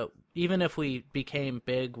way that even if we became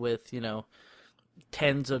big with,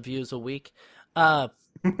 tens of views a week,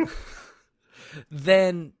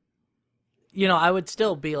 then, I would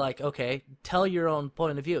still be like, okay, tell your own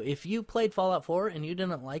point of view. If you played Fallout 4 and you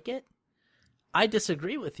didn't like it, I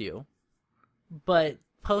disagree with you. But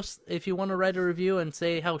if you want to write a review and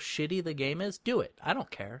say how shitty the game is, do it. I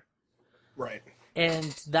don't care. Right.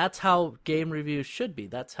 And that's how game reviews should be.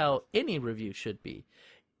 That's how any review should be.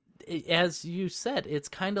 As you said, it's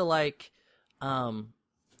kind of like, the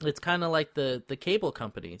cable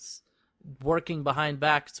companies working behind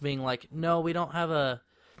backs, being like, no, we don't have a.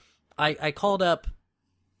 I called up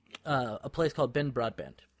a place called Bin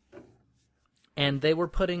Broadband, and they were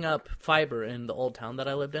putting up fiber in the old town that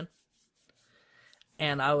I lived in.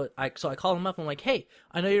 And so I called them up. I'm like, hey,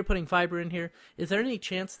 I know you're putting fiber in here. Is there any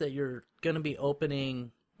chance that you're going to be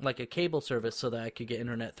opening like a cable service so that I could get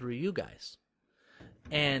internet through you guys?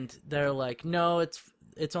 And they're like, no,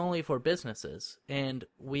 it's only for businesses. And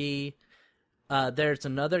there's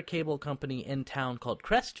another cable company in town called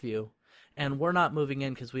Crestview, and we're not moving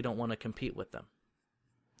in because we don't want to compete with them.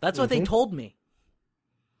 That's what they told me.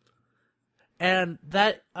 And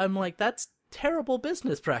I'm like, that's terrible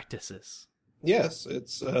business practices. Yes,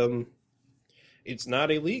 it's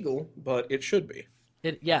not illegal, but it should be.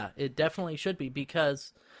 It definitely should be,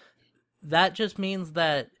 because that just means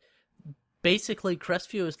that basically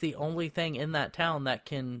Crestview is the only thing in that town that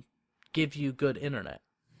can give you good internet,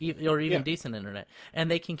 or even decent internet,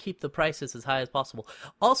 and they can keep the prices as high as possible.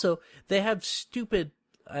 Also, they have stupid,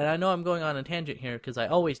 and I know I'm going on a tangent here because I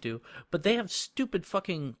always do, but they have stupid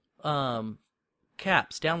fucking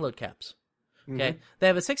caps, download caps. Okay, they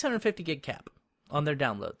have a 650 gig cap on their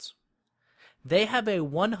downloads. They have a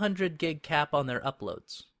 100 gig cap on their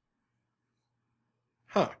uploads.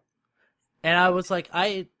 Huh. And I was like,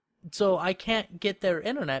 so I can't get their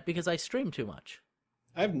internet because I stream too much.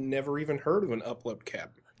 I've never even heard of an upload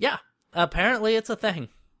cap. Yeah, apparently it's a thing.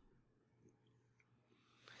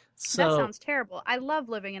 So, that sounds terrible. I love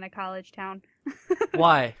living in a college town.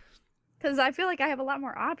 Why? Because I feel like I have a lot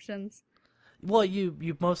more options. Well,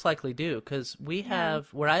 you most likely do, because we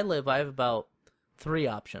have, where I live, I have about 3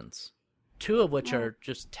 options, 2 of which are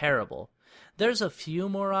just terrible. There's a few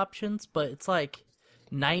more options, but it's like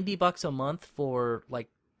 $90 a month for like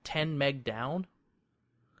 10 meg down,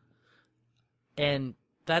 and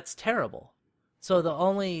that's terrible. So the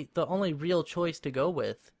only real choice to go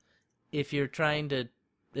with, if you're trying to,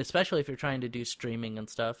 especially if you're trying to do streaming and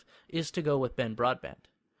stuff, is to go with Ben Broadband,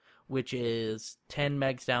 which is 10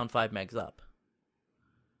 megs down, 5 megs up.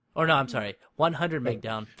 Or no, I'm sorry, 100 meg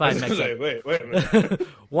down, 5 megs up. Wait a minute.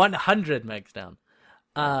 100 megs down.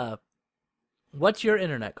 What's your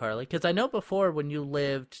internet, Carly? Because I know before when you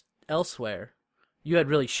lived elsewhere, you had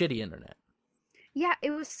really shitty internet. Yeah,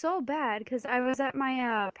 it was so bad because I was at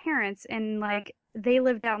my parents' and like they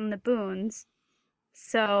lived out in the boons.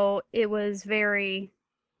 So it was I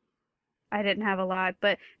didn't have a lot,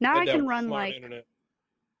 but now I can run like internet.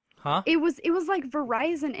 Huh? It was like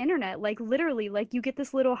Verizon internet, like literally, like you get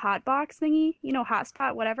this little hot box thingy,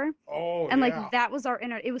 hotspot, whatever. Oh, and yeah. like that was our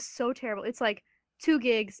internet. It was so terrible. It's like 2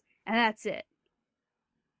 gigs and that's it.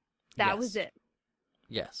 That was it.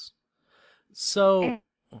 Yes. So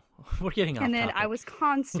we're getting off And then topic. I was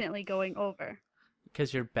constantly going over.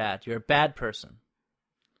 Because you're bad. You're a bad person.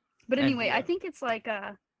 But anyway, I think it's like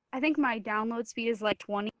I think my download speed is like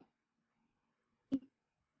 20.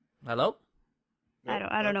 Hello?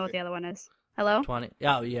 I don't know what the other one is. Hello? 20.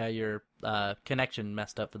 Oh, yeah, your connection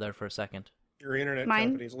messed up there for a second. Your internet Mine?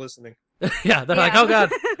 company's listening. Yeah, they're like, oh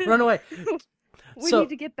god, run away. We need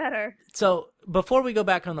to get better. So, before we go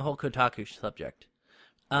back on the whole Kotaku subject,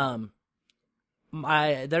 there's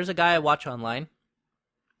a guy I watch online,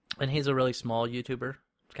 and he's a really small YouTuber,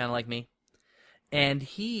 kind of like me. And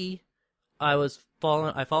I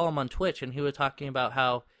follow him on Twitch, and he was talking about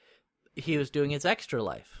how he was doing his Extra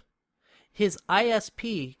Life. His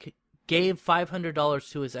ISP gave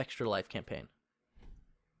 $500 to his Extra Life campaign.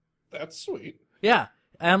 That's sweet. Yeah.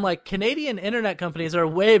 And I'm like, Canadian internet companies are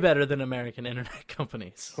way better than American internet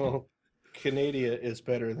companies. Well, Canada is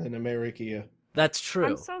better than America. That's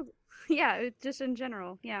true. Yeah, just in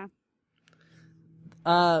general, yeah.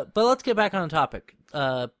 But let's get back on the topic.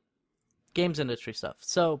 Games industry stuff.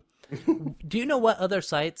 So, do you know what other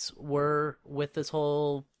sites were with this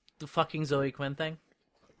whole fucking Zoe Quinn thing?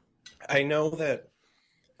 I know that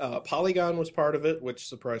Polygon was part of it, which,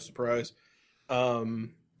 surprise, surprise.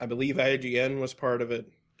 I believe IGN was part of it.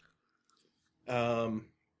 I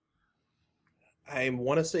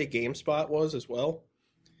want to say GameSpot was as well.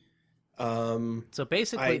 So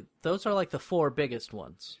basically, those are like the 4 biggest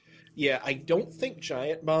ones. Yeah, I don't think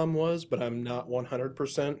Giant Bomb was, but I'm not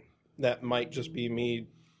 100%. That might just be me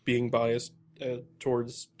being biased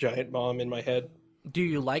towards Giant Bomb in my head. Do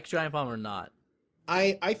you like Giant Bomb or not?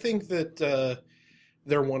 I think that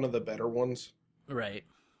they're one of the better ones. Right.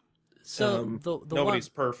 So the nobody's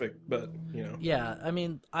one, perfect, but yeah, I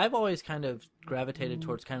mean, I've always kind of gravitated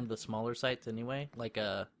towards kind of the smaller sites anyway. Like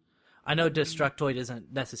I know Destructoid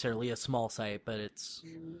isn't necessarily a small site, but it's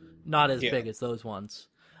not as big as those ones.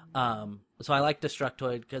 So I like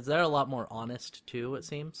Destructoid because they're a lot more honest too, it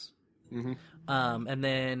seems. Mm-hmm. And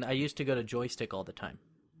then I used to go to Joystick all the time.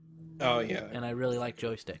 Oh yeah, and I really like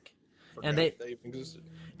Joystick. Forgot And they existed.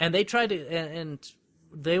 and they tried to and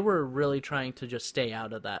they were really trying to just stay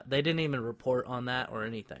out of that. They didn't even report on that or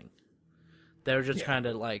anything. They were just trying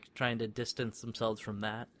to distance themselves from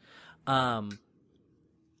that. So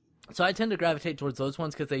I tend to gravitate towards those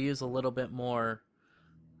ones because they use a little bit more,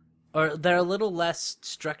 or they're a little less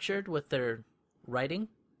structured with their writing.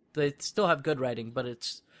 They still have good writing, but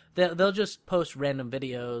they'll just post random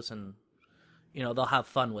videos and they'll have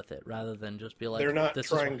fun with it rather than just be like, they're not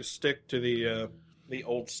trying to stick to the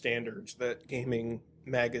old standards that gaming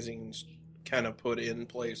magazines kind of put in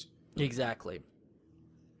place. Exactly.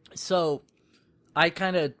 So I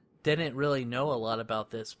kind of didn't really know a lot about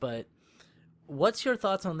this, but what's your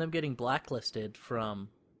thoughts on them getting blacklisted from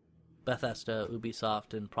Bethesda,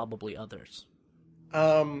 Ubisoft, and probably others?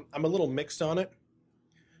 I'm a little mixed on it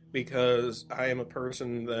because I am a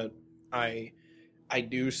person that I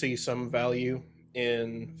do see some value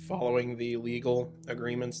in following the legal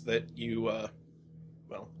agreements that you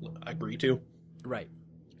agree to. Right.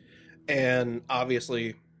 And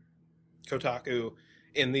obviously Kotaku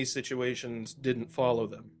in these situations didn't follow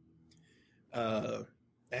them.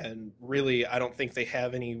 And really, I don't think they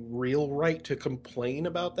have any real right to complain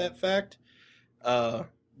about that fact,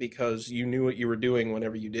 because you knew what you were doing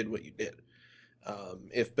whenever you did what you did.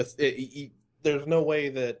 There's no way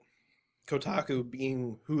that Kotaku,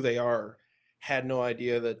 being who they are, had no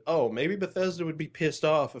idea that, maybe Bethesda would be pissed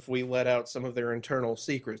off if we let out some of their internal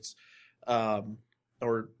secrets,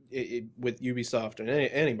 or with Ubisoft and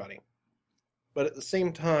anybody. But at the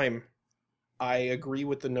same time, I agree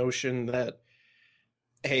with the notion that,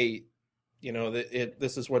 hey,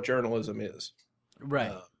 this is what journalism is.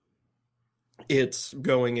 Right. It's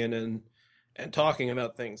going in and talking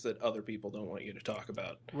about things that other people don't want you to talk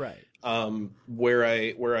about. Right. Where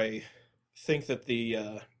I think that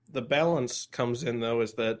the balance comes in, though,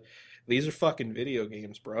 is that these are fucking video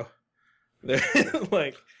games, bro. They're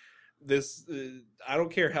like this. I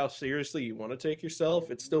don't care how seriously you want to take yourself.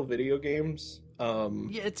 It's still video games.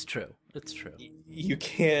 Yeah, it's true. It's true. You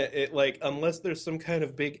can't unless there's some kind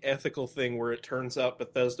of big ethical thing where it turns out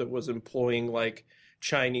Bethesda was employing like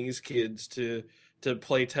Chinese kids to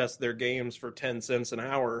play test their games for 10 cents an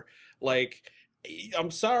hour. Like,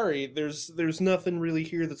 I'm sorry, there's nothing really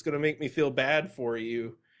here that's going to make me feel bad for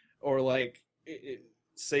you, or like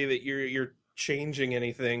say that you're changing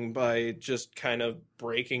anything by just kind of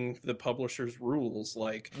breaking the publisher's rules.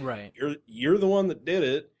 Like, right. You're the one that did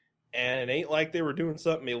it, and it ain't like they were doing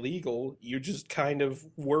something illegal. You just kind of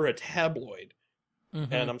were a tabloid.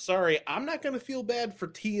 Mm-hmm. And I'm sorry, I'm not going to feel bad for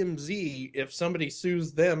TMZ if somebody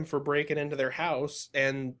sues them for breaking into their house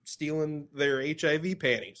and stealing their HIV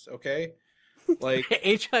panties, okay? Like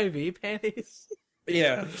HIV panties?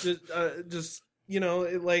 Yeah, just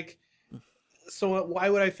so why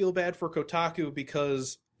would I feel bad for Kotaku?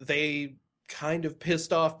 Because they kind of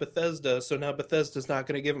pissed off Bethesda, so now Bethesda's not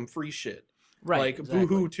going to give them free shit. Right. Like, exactly.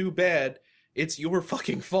 Boo-hoo, too bad. It's your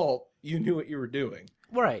fucking fault. You knew what you were doing.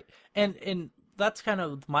 Right. And that's kind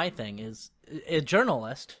of my thing is a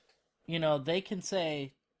journalist, they can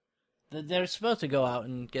say that they're supposed to go out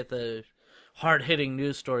and get the hard-hitting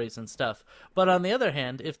news stories and stuff. But on the other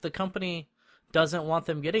hand, if the company doesn't want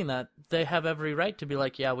them getting that, they have every right to be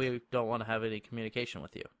like, yeah, we don't want to have any communication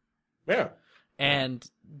with you. Yeah. And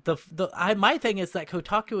my thing is that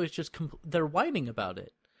Kotaku is just they're whining about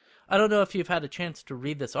it. I don't know if you've had a chance to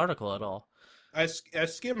read this article at all. I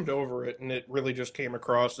skimmed over it, and it really just came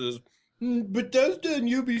across as Bethesda and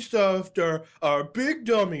Ubisoft are big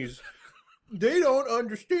dummies. They don't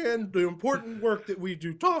understand the important work that we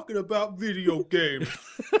do talking about video games.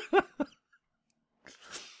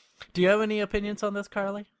 Do you have any opinions on this,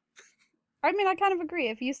 Carly? I mean, I kind of agree.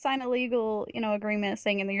 If you sign a legal, agreement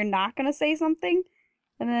saying that you're not going to say something,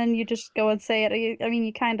 and then you just go and say it, I mean,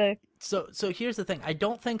 you kind of... So here's the thing. I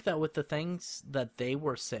don't think that with the things that they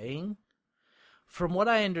were saying, from what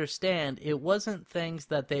I understand, it wasn't things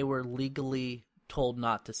that they were legally told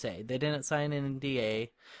not to say. They didn't sign an NDA.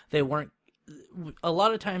 They weren't... A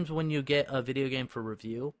lot of times when you get a video game for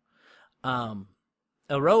review,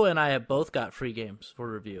 Aroa and I have both got free games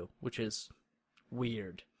for review, which is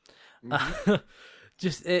weird. Mm-hmm.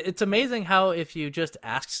 it's amazing how if you just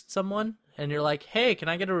ask someone and you're like, hey, can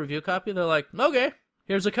I get a review copy? They're like, okay,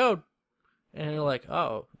 here's a code. And you're like,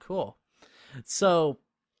 oh, cool. So,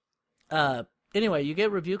 anyway, you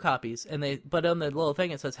get review copies, but on the little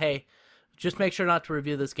thing it says, hey, just make sure not to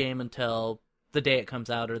review this game until the day it comes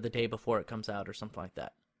out or the day before it comes out or something like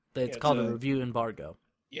that. It's called a review embargo.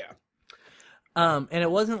 Yeah. And it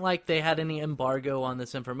wasn't like they had any embargo on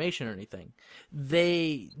this information or anything.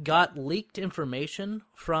 They got leaked information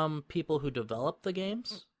from people who developed the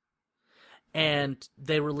games, and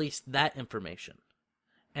they released that information.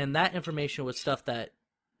 And that information was stuff that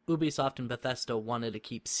Ubisoft and Bethesda wanted to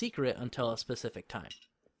keep secret until a specific time.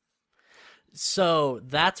 So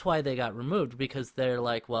that's why they got removed, because they're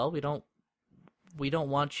like, well, we don't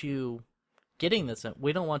want you getting this.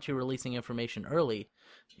 We don't want you releasing information early.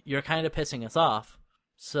 You're kind of pissing us off,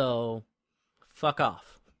 so fuck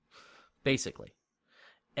off, basically.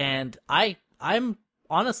 And I'm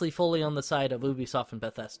honestly fully on the side of Ubisoft and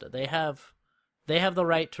Bethesda. They have the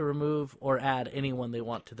right to remove or add anyone they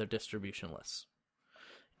want to their distribution lists.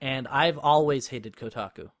 And I've always hated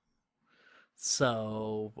Kotaku.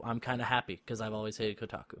 So I'm kind of happy because I've always hated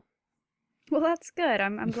Kotaku. Well, that's good.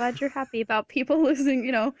 I'm glad you're happy about people losing,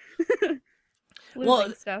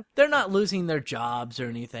 stuff. They're not losing their jobs or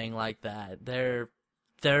anything like that. They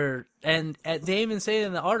even say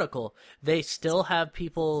in the article, they still have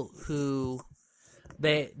people who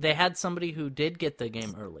they had somebody who did get the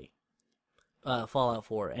game early, Fallout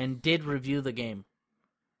 4, and did review the game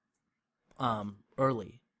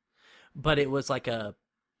early, but it was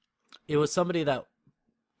somebody that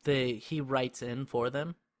he writes in for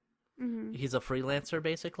them. Mm-hmm. He's a freelancer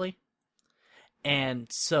basically.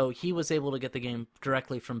 And so he was able to get the game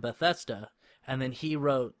directly from Bethesda, and then he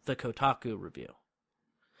wrote the Kotaku review.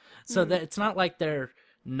 So that it's not like they're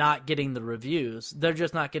not getting the reviews. They're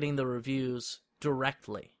just not getting the reviews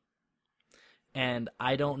directly. And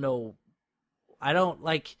I don't know.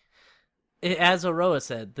 As Aroa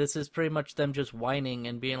said, this is pretty much them just whining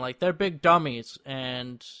and being like, they're big dummies,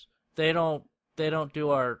 and they don't do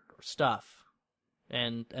our stuff.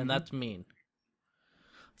 And that's mean.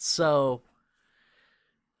 So...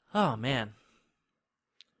 oh, man.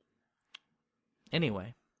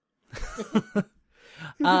 Anyway.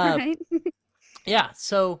 Right? Yeah,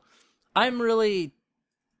 so I'm firmly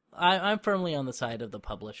on the side of the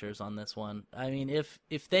publishers on this one. I mean, if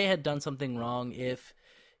they had done something wrong,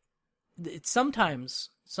 sometimes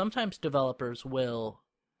developers will,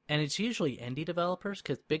 and it's usually indie developers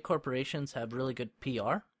because big corporations have really good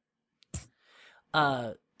PR.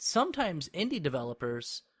 Sometimes indie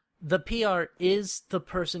developers, the PR is the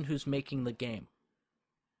person who's making the game.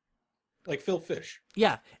 Like Phil Fish.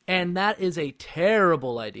 Yeah, and that is a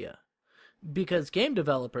terrible idea. Because game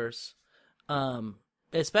developers,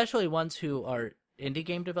 especially ones who are indie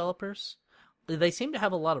game developers, they seem to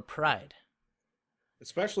have a lot of pride.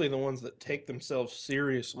 Especially the ones that take themselves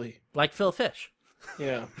seriously. Like Phil Fish.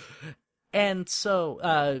 Yeah. And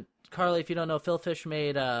so, Carly, if you don't know, Phil Fish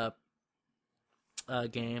made a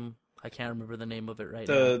game. I can't remember the name of it right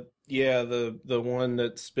now. Yeah, the one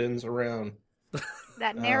that spins around.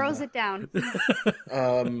 That narrows it down.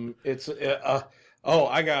 It's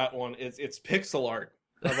I got one. It's pixel art.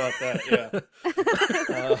 How about that?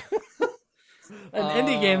 Yeah. An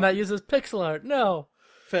indie game that uses pixel art. No.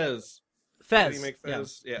 Fez. Fez. Did he make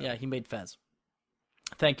Fez? Yeah, he made Fez.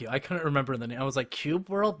 Thank you. I couldn't remember the name. I was like, Cube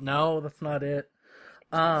World? No, that's not it.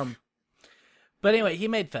 But anyway, he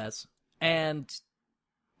made Fez, and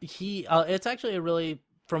it's actually a really,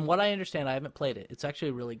 from what I understand, I haven't played it. It's actually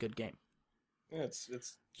a really good game. Yeah, it's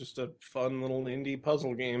just a fun little indie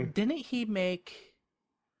puzzle game. Didn't he make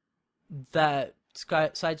that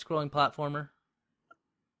side-scrolling platformer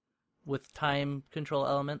with time control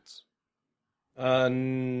elements?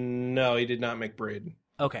 No, he did not make Braid.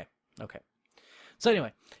 Okay. So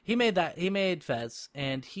anyway, he made Fez,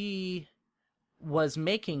 and he was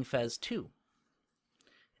making Fez 2.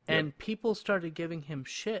 And people started giving him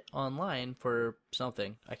shit online for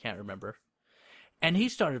something. I can't remember. And he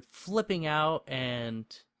started flipping out, and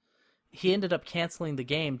he ended up canceling the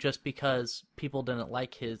game just because people didn't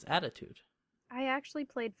like his attitude. I actually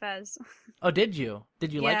played Fez. Oh, did you?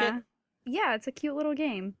 Did you like it? Yeah, it's a cute little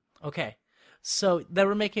game. Okay. So they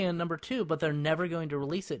were making a number 2, but they're never going to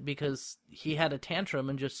release it because he had a tantrum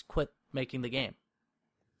and just quit making the game.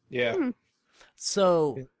 Yeah.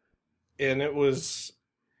 So... and it was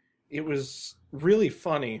really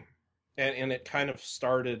funny, and it kind of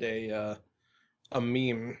started a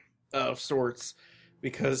meme of sorts,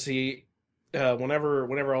 because he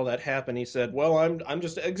whenever all that happened, he said, well, I'm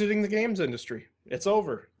just exiting the games industry, it's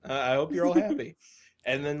over, I hope you're all happy.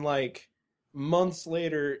 And then like months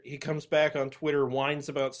later, he comes back on Twitter, whines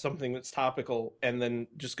about something that's topical, and then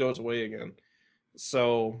just goes away again.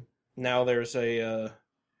 So now there's it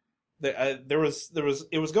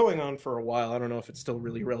was going on for a while. I don't know if it's still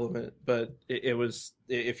really relevant, but it was,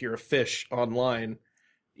 if you're a fish online,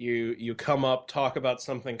 you come up, talk about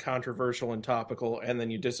something controversial and topical, and then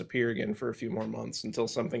you disappear again for a few more months until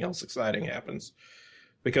something else exciting happens,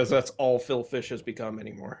 because that's all Phil Fish has become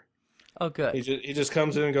anymore. Oh, good. He just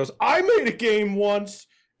comes in and goes, "I made a game once,"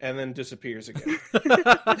 and then disappears again.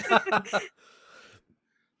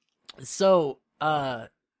 So,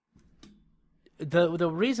 the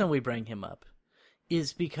reason we bring him up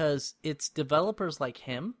is because it's developers like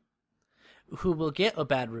him who will get a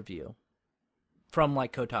bad review from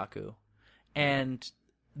like Kotaku, and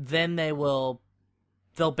then they'll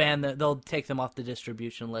take them off the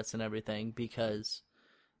distribution list and everything, because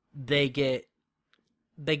they get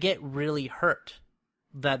really hurt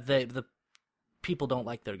that the people don't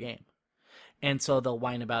like their game, and so they'll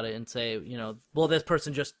whine about it and say, well, this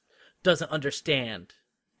person just doesn't understand,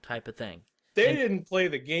 type of thing. They didn't play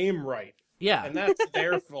the game right. Yeah. And that's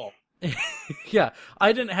their fault. Yeah.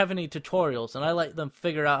 I didn't have any tutorials, and I let them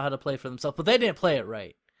figure out how to play for themselves, but they didn't play it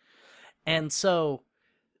right. And so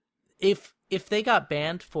if they got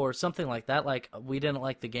banned for something like that, like we didn't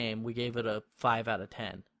like the game, we gave it a 5 out of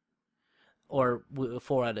 10 or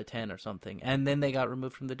 4 out of 10 or something, and then they got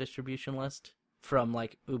removed from the distribution list from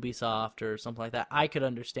like Ubisoft or something like that, I could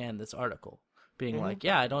understand this article being like,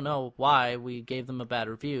 yeah, I don't know why we gave them a bad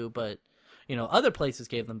review, but other places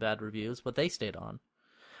gave them bad reviews, but they stayed on.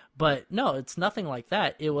 But no, it's nothing like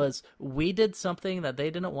that. It was, we did something that they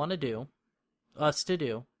didn't want us to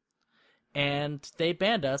do, and they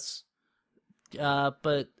banned us.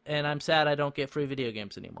 And I'm sad I don't get free video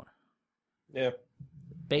games anymore. Yeah.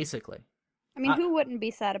 Basically. I mean, who wouldn't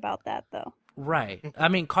be sad about that, though? Right. I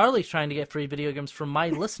mean, Carly's trying to get free video games from my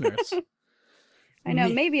listeners. I know,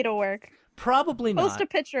 maybe it'll work. Probably not. Post a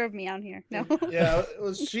picture of me on here. No. Yeah,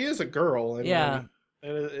 she is a girl. And, yeah.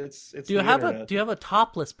 It's do you have a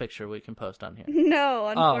topless picture we can post on here? No,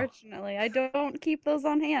 unfortunately. I don't keep those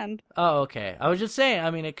on hand. Oh, okay. I was just saying, I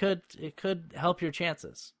mean, it could help your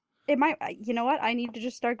chances. It might. You know what? I need to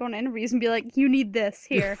just start going to interviews and be like, you need this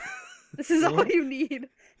here. This is all you need.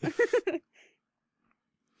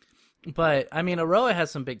 But I mean, Aroa has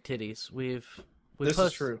some big titties. This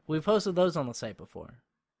is true. We've posted those on the site before.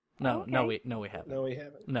 No, okay. no, we haven't. No, we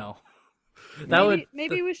haven't. No.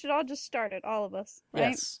 Maybe we should all just start it, all of us, right?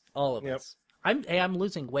 Yes, all of us. I'm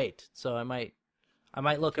losing weight, so I might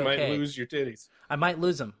look you okay. You might lose your titties. I might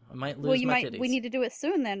lose them. I might lose my titties. We need to do it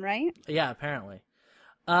soon then, right? Yeah, apparently.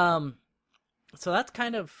 So that's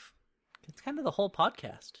kind of the whole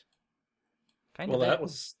podcast.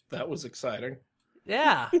 That was exciting.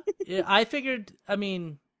 Yeah. Yeah, I figured, I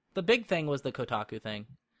mean, the big thing was the Kotaku thing.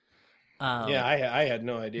 Yeah, I had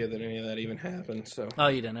no idea that any of that even happened. So. Oh,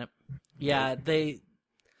 you didn't? Yeah, they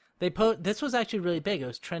this was actually really big. It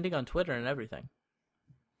was trending on Twitter and everything.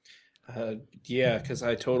 Yeah, because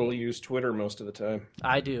I totally use Twitter most of the time.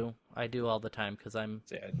 I do all the time because I'm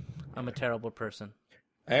a terrible person.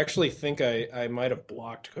 I actually think I might have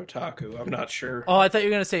blocked Kotaku. I'm not sure. Oh, I thought you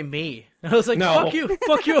were gonna say me. I was like, no.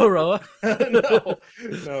 fuck you, Aroa. no,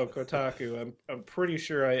 Kotaku. I'm pretty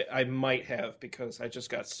sure I might have, because I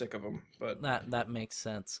just got sick of them. But that makes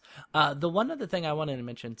sense. The one other thing I wanted to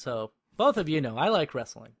mention. So both of you know I like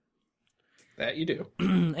wrestling. That you do.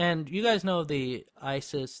 And you guys know the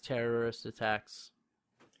ISIS terrorist attacks.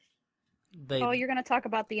 You're gonna talk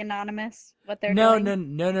about the Anonymous? What they're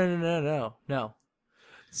doing? No.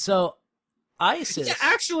 So, ISIS... Yeah,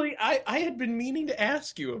 actually, I had been meaning to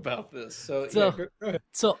ask you about this. So yeah, go ahead.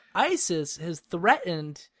 So, ISIS has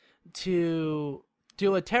threatened to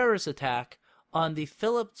do a terrorist attack on the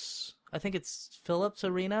Philips... I think it's Philips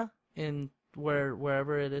Arena in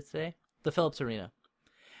wherever it is today. The Philips Arena.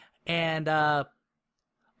 And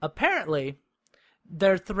apparently,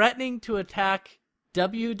 they're threatening to attack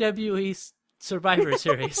WWE Survivor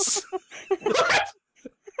Series.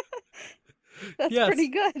 That's pretty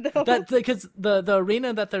good, though. Because the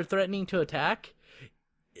arena that they're threatening to attack,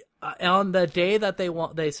 on the day that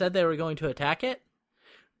they said they were going to attack it,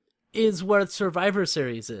 is where Survivor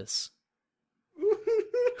Series is.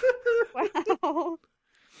 Wow.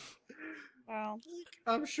 Wow.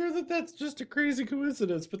 I'm sure that's just a crazy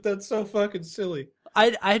coincidence, but that's so fucking silly.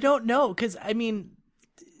 I don't know, because, I mean,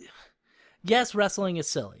 yes, wrestling is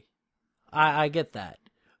silly. I get that.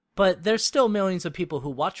 But there's still millions of people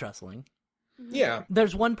who watch wrestling. Yeah.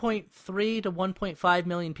 There's 1.3 to 1.5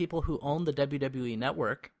 million people who own the WWE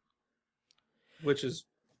Network. Which is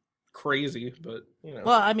crazy, but,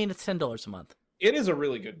 Well, I mean, it's $10 a month. It is a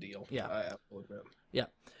really good deal. Yeah. I will admit. Yeah.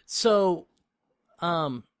 So,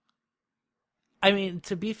 I mean,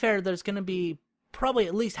 to be fair, there's going to be probably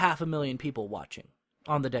at least 500,000 people watching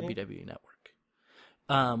on the WWE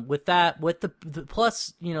Network. With the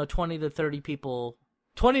plus, 20 to 30 people,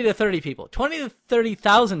 20 to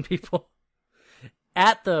 30,000 people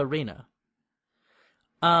at the arena.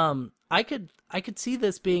 I could see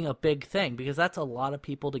this being a big thing because that's a lot of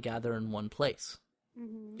people to gather in one place.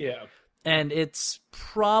 Mhm. Yeah. And it's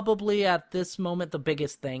probably at this moment the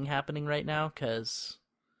biggest thing happening right now because,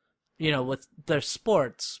 with there's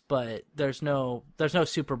sports, but there's no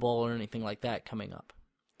Super Bowl or anything like that coming up.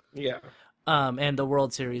 Yeah. And the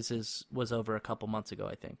World Series was over a couple months ago,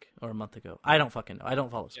 I think, or a month ago. I don't fucking know. I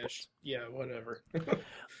don't follow sports. Yeah, whatever.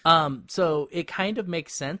 So it kind of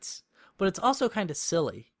makes sense, but it's also kind of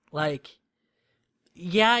silly. Like,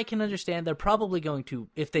 yeah, I can understand they're probably going to,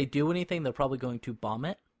 if they do anything, they're probably going to bomb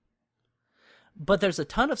it. But there's a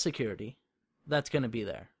ton of security that's going to be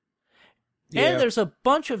there. Yeah. And there's a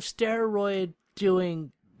bunch of steroid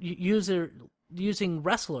using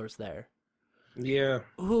wrestlers there Yeah.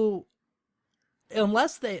 who,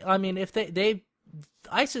 unless if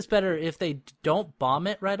ICE is better if they don't bomb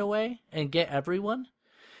it right away and get everyone,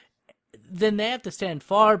 then they have to stand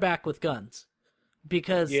far back with guns.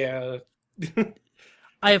 Because Yeah.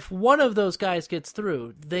 if one of those guys gets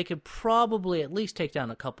through, they could probably at least take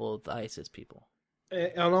down a couple of the ISIS people.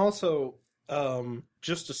 And also,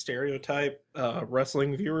 just to stereotype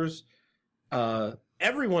wrestling viewers,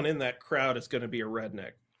 everyone in that crowd is going to be a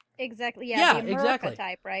redneck. Exactly. Yeah, Yeah, the America exactly.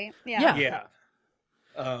 type, right? Yeah. Yeah.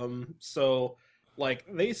 So, like,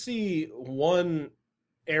 they see one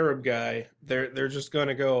Arab guy, they're just going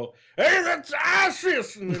to go, "Hey, that's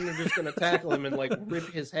ISIS!" And then they're just going to tackle him and, like,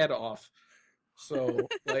 rip his head off. So,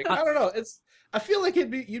 like, I don't know. I feel like you'd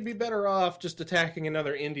be better off just attacking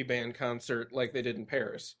another indie band concert like they did in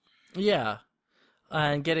Paris. Yeah.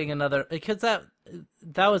 And getting another, because that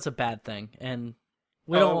was a bad thing, and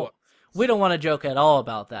we don't want to joke at all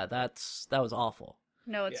about that. That was awful.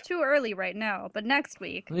 No, it's too early right now, but next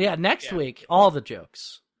week. Yeah, next week, all the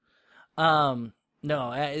jokes. No,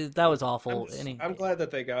 that was awful. I'm glad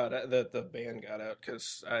that that the band got out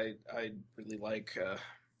because I really like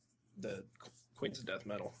the Queens of Death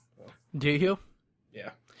Metal. Do you?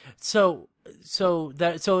 Yeah. So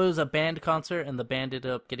it was a band concert, and the band ended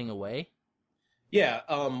up getting away. Yeah,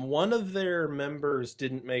 one of their members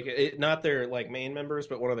didn't make it. Not their main members,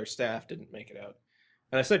 but one of their staff didn't make it out.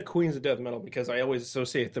 And I said Queens of Death Metal because I always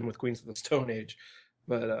associate them with Queens of the Stone Age.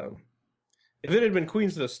 But if it had been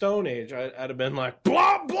Queens of the Stone Age, I'd have been like,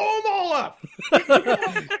 blow them all up,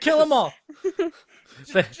 Kill them all.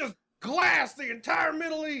 just glass the entire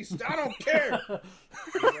Middle East. I don't care.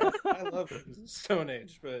 I love Stone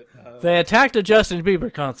Age, but They attacked a Justin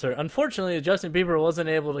Bieber concert. Unfortunately, Justin Bieber wasn't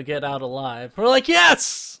able to get out alive. We're like,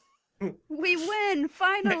 yes! We win,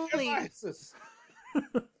 finally. ISIS.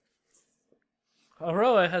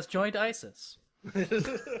 Aroa has joined ISIS.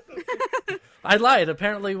 I lied.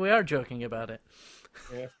 Apparently, we are joking about it.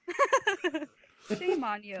 Yeah. Shame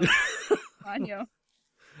on you. On you.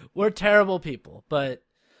 We're terrible people, but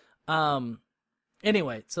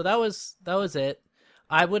anyway, so that was it.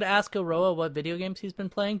 I would ask Aroa what video games he's been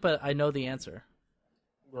playing, but I know the answer.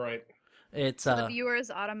 Right. It's The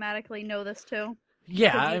viewers automatically know this too.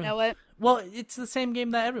 yeah, You know it. well, it's the same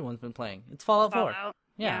game that everyone's been playing. It's Fallout 4. Fallout.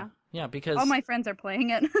 Yeah, because All my friends are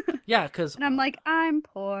playing it. yeah, because And I'm like, I'm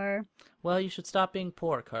poor. well, you should stop being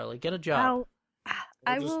poor, Carly. Get a job.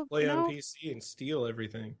 I We'll just will play on no. PC and steal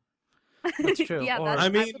everything. That's true. Yeah, Or- that's, I I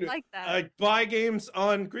mean, would like that. I buy games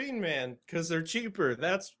on Green Man because they're cheaper.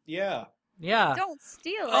 Yeah. Yeah. Don't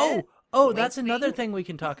steal it. Oh, that's Wink, another wink. thing we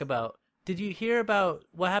can talk about. Did you hear about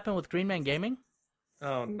what happened with Green Man Gaming?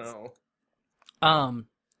 Oh no.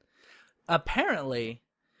 Apparently,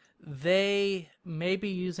 they may be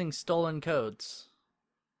using stolen codes.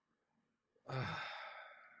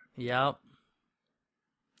 Yep.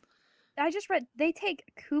 I just read they take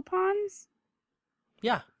coupons.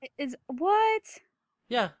 Yeah. Is what?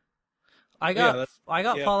 Yeah. I Yeah,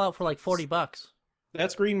 got yeah. Fallout for like $40.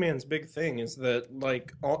 That's Green Man's big thing is that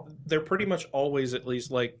they're pretty much always at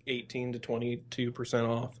least 18 to 22%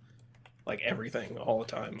 off, everything all the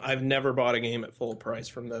time. I've never bought a game at full price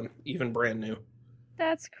from them, even brand new.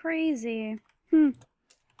 That's crazy. I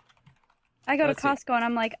go Let's to see. Costco and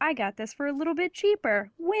I'm like, I got this for a little bit cheaper.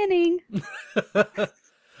 Winning.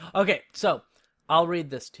 Okay, so I'll read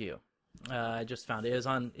this to you. I just found it.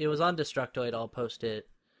 It was on Destructoid. I'll post it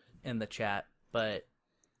in the chat. But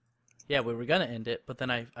yeah, we were gonna end it, but then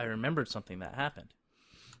I remembered something that happened.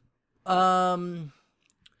 Let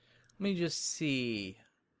me just see.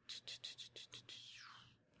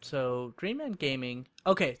 So Green Man Gaming.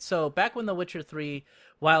 Okay, so back when The Witcher 3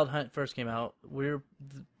 Wild Hunt first came out,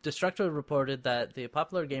 Destructoid reported that the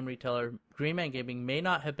popular game retailer Green Man Gaming may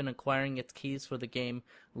not have been acquiring its keys for the game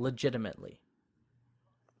legitimately.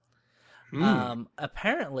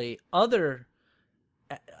 Apparently, other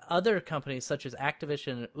companies such as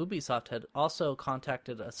Activision and Ubisoft had also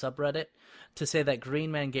contacted a subreddit to say that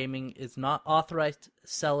Green Man Gaming is not authorized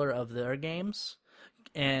seller of their games.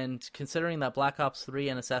 And considering that Black Ops 3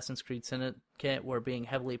 and Assassin's Creed Syndicate were being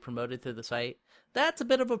heavily promoted through the site, that's a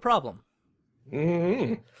bit of a problem.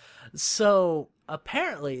 Mm-hmm. So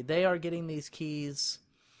apparently they are getting these keys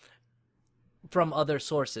from other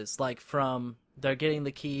sources. They're getting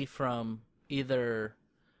the key from either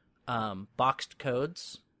boxed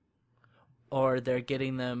codes, or they're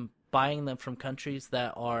buying them from countries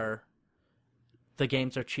that the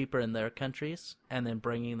games are cheaper in their countries, and then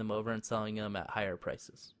bringing them over and selling them at higher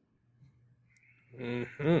prices.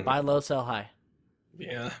 Mm-hmm. Buy low, sell high.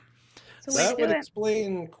 Yeah. So that Would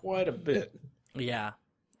explain quite a bit. Yeah.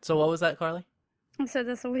 So what was that, Carly? So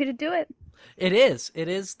that's the way to do it. It is. It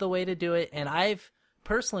is the way to do it, and I've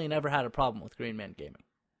personally never had a problem with Green Man Gaming.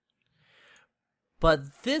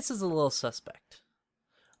 But this is a little suspect.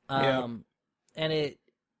 Yeah. And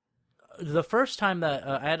the first time that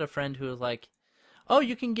I had a friend who was like, oh,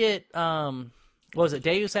 you can get, what was it?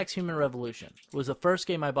 Deus Ex Human Revolution was the first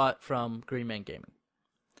game I bought from Green Man Gaming.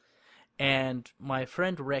 And my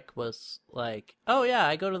friend Rick was like, oh yeah,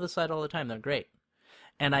 I go to the site all the time. They're great.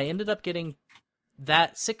 And I ended up getting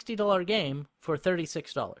that $60 game for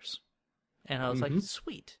 $36. And I was like,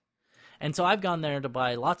 sweet. And so I've gone there to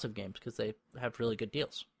buy lots of games because they have really good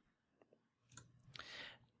deals.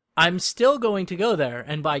 I'm still going to go there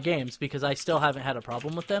and buy games because I still haven't had a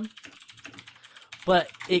problem with them.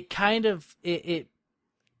 But it kind of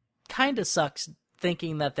sucks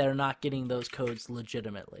thinking that they're not getting those codes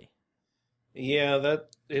legitimately. Yeah,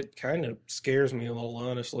 it kind of scares me a little,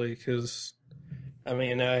 honestly, because I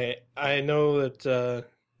mean, I know that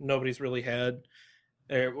nobody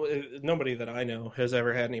that I know has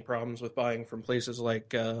ever had any problems with buying from places like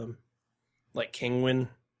Kingwin.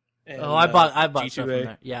 And, I bought G2A. stuff from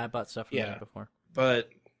there. Yeah, I bought stuff from there before. But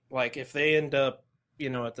like, if they end up,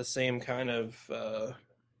 at the same kind of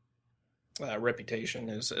reputation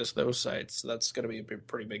as those sites, that's going to be a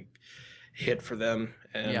pretty big hit for them.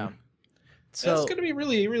 And yeah, so that's going to be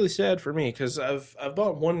really, really sad for me because I've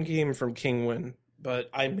bought one game from Kingwin, but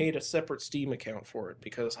I made a separate Steam account for it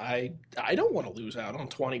because I don't want to lose out on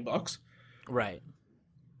 $20. Right.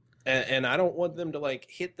 And I don't want them to like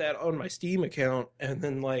hit that on my Steam account and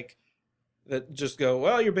then like that just go,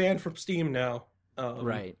 well, you're banned from Steam now.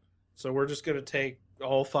 Right. So we're just going to take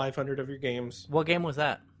all 500 of your games. What game was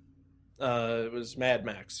that? It was Mad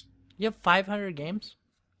Max. You have 500 games?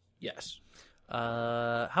 Yes.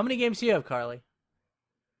 How many games do you have, Carly?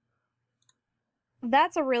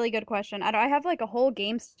 That's a really good question. I have like a whole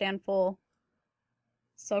game stand full.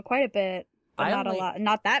 So quite a bit. But not a lot.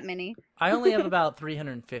 Not that many. I only have about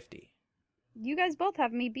 350. You guys both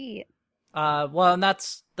have me beat. Well, and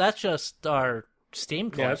that's just our Steam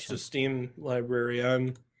collection. Yeah, it's the Steam library.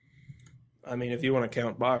 I mean, if you want to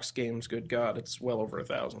count box games, good God, it's well over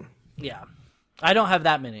 1,000. Yeah. I don't have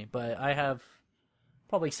that many, but I have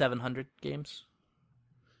probably 700 games.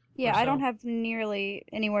 Yeah, I don't have nearly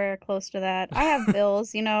anywhere close to that. I have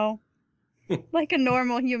bills, like a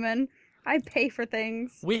normal human. I pay for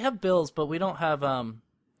things. We have bills, but we don't have,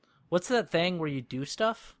 what's that thing where you do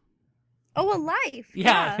stuff? Oh, a life.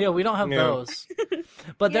 Yeah, we don't have those.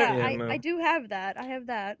 But I do have that. I have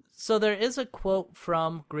that. So there is a quote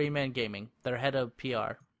from Green Man Gaming, their head of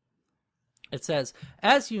PR. It says,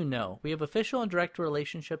 as you know, we have official and direct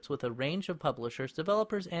relationships with a range of publishers,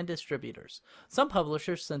 developers, and distributors. Some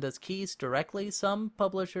publishers send us keys directly. Some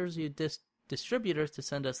publishers use distributors to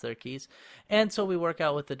send us their keys. And so we work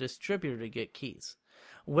out with the distributor to get keys.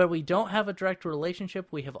 Where we don't have a direct relationship,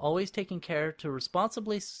 we have always taken care to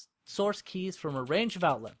responsibly source keys from a range of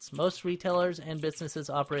outlets. Most retailers and businesses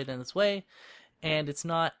operate in this way, and it's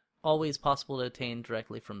not always possible to obtain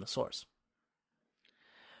directly from the source.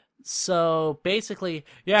 So basically,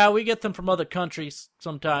 we get them from other countries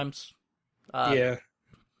sometimes. Yeah.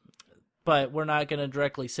 But we're not going to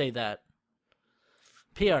directly say that.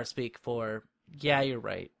 PR speak for, you're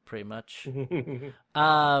right, pretty much.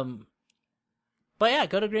 But yeah,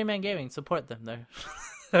 go to Green Man Gaming, support them. They're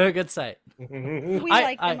a good site. We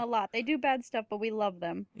like them a lot. They do bad stuff, but we love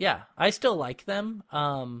them. Yeah, I still like them.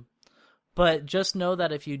 But just know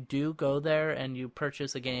that if you do go there and you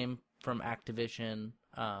purchase a game from Activision,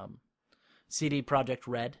 CD Projekt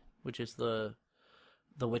Red, which is the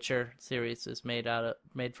Witcher series is made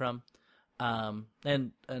from,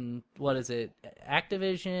 And what is it?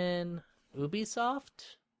 Activision, Ubisoft?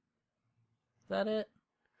 Is that it?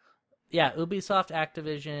 Yeah, Ubisoft,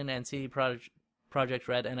 Activision, and CD Projekt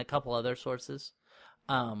Red, and a couple other sources.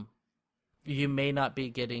 You may not be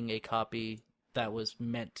getting a copy that was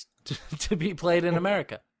meant to be played in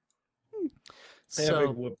America.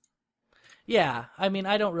 So, yeah, I mean,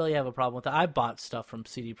 I don't really have a problem with that. I bought stuff from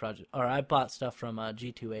I bought stuff from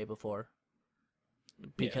G2A before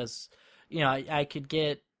because, I could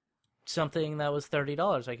get something that was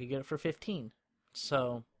 $30. I could get it for $15.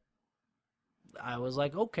 So I was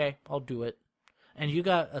like, okay, I'll do it. And you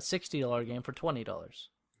got a $60 game for $20.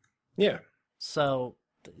 Yeah. So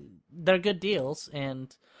they're good deals,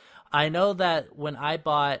 and I know that when I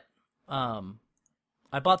bought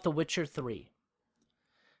The Witcher 3,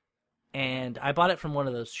 and I bought it from one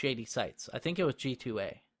of those shady sites. I think it was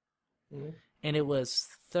G2A. Mm-hmm. And it was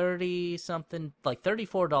 $30-something, like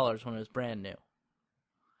 $34 when it was brand new.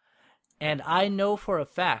 And I know for a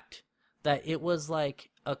fact that it was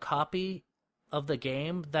like a copy of the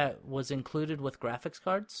game that was included with graphics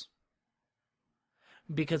cards.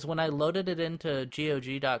 Because when I loaded it into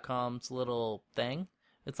GOG.com's little thing,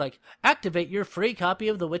 it's like, activate your free copy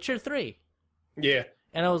of The Witcher 3. Yeah.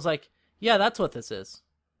 And I was like, yeah, that's what this is.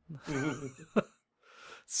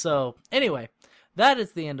 So, anyway, that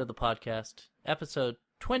is the end of the podcast. Episode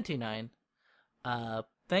 29.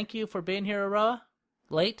 Thank you for being here, Aroa.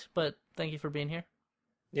 Late, but thank you for being here.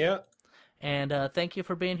 Yeah. And thank you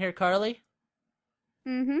for being here, Carly.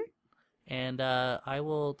 Mm-hmm. And I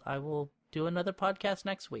will do another podcast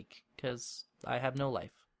next week because I have no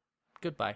life. Goodbye.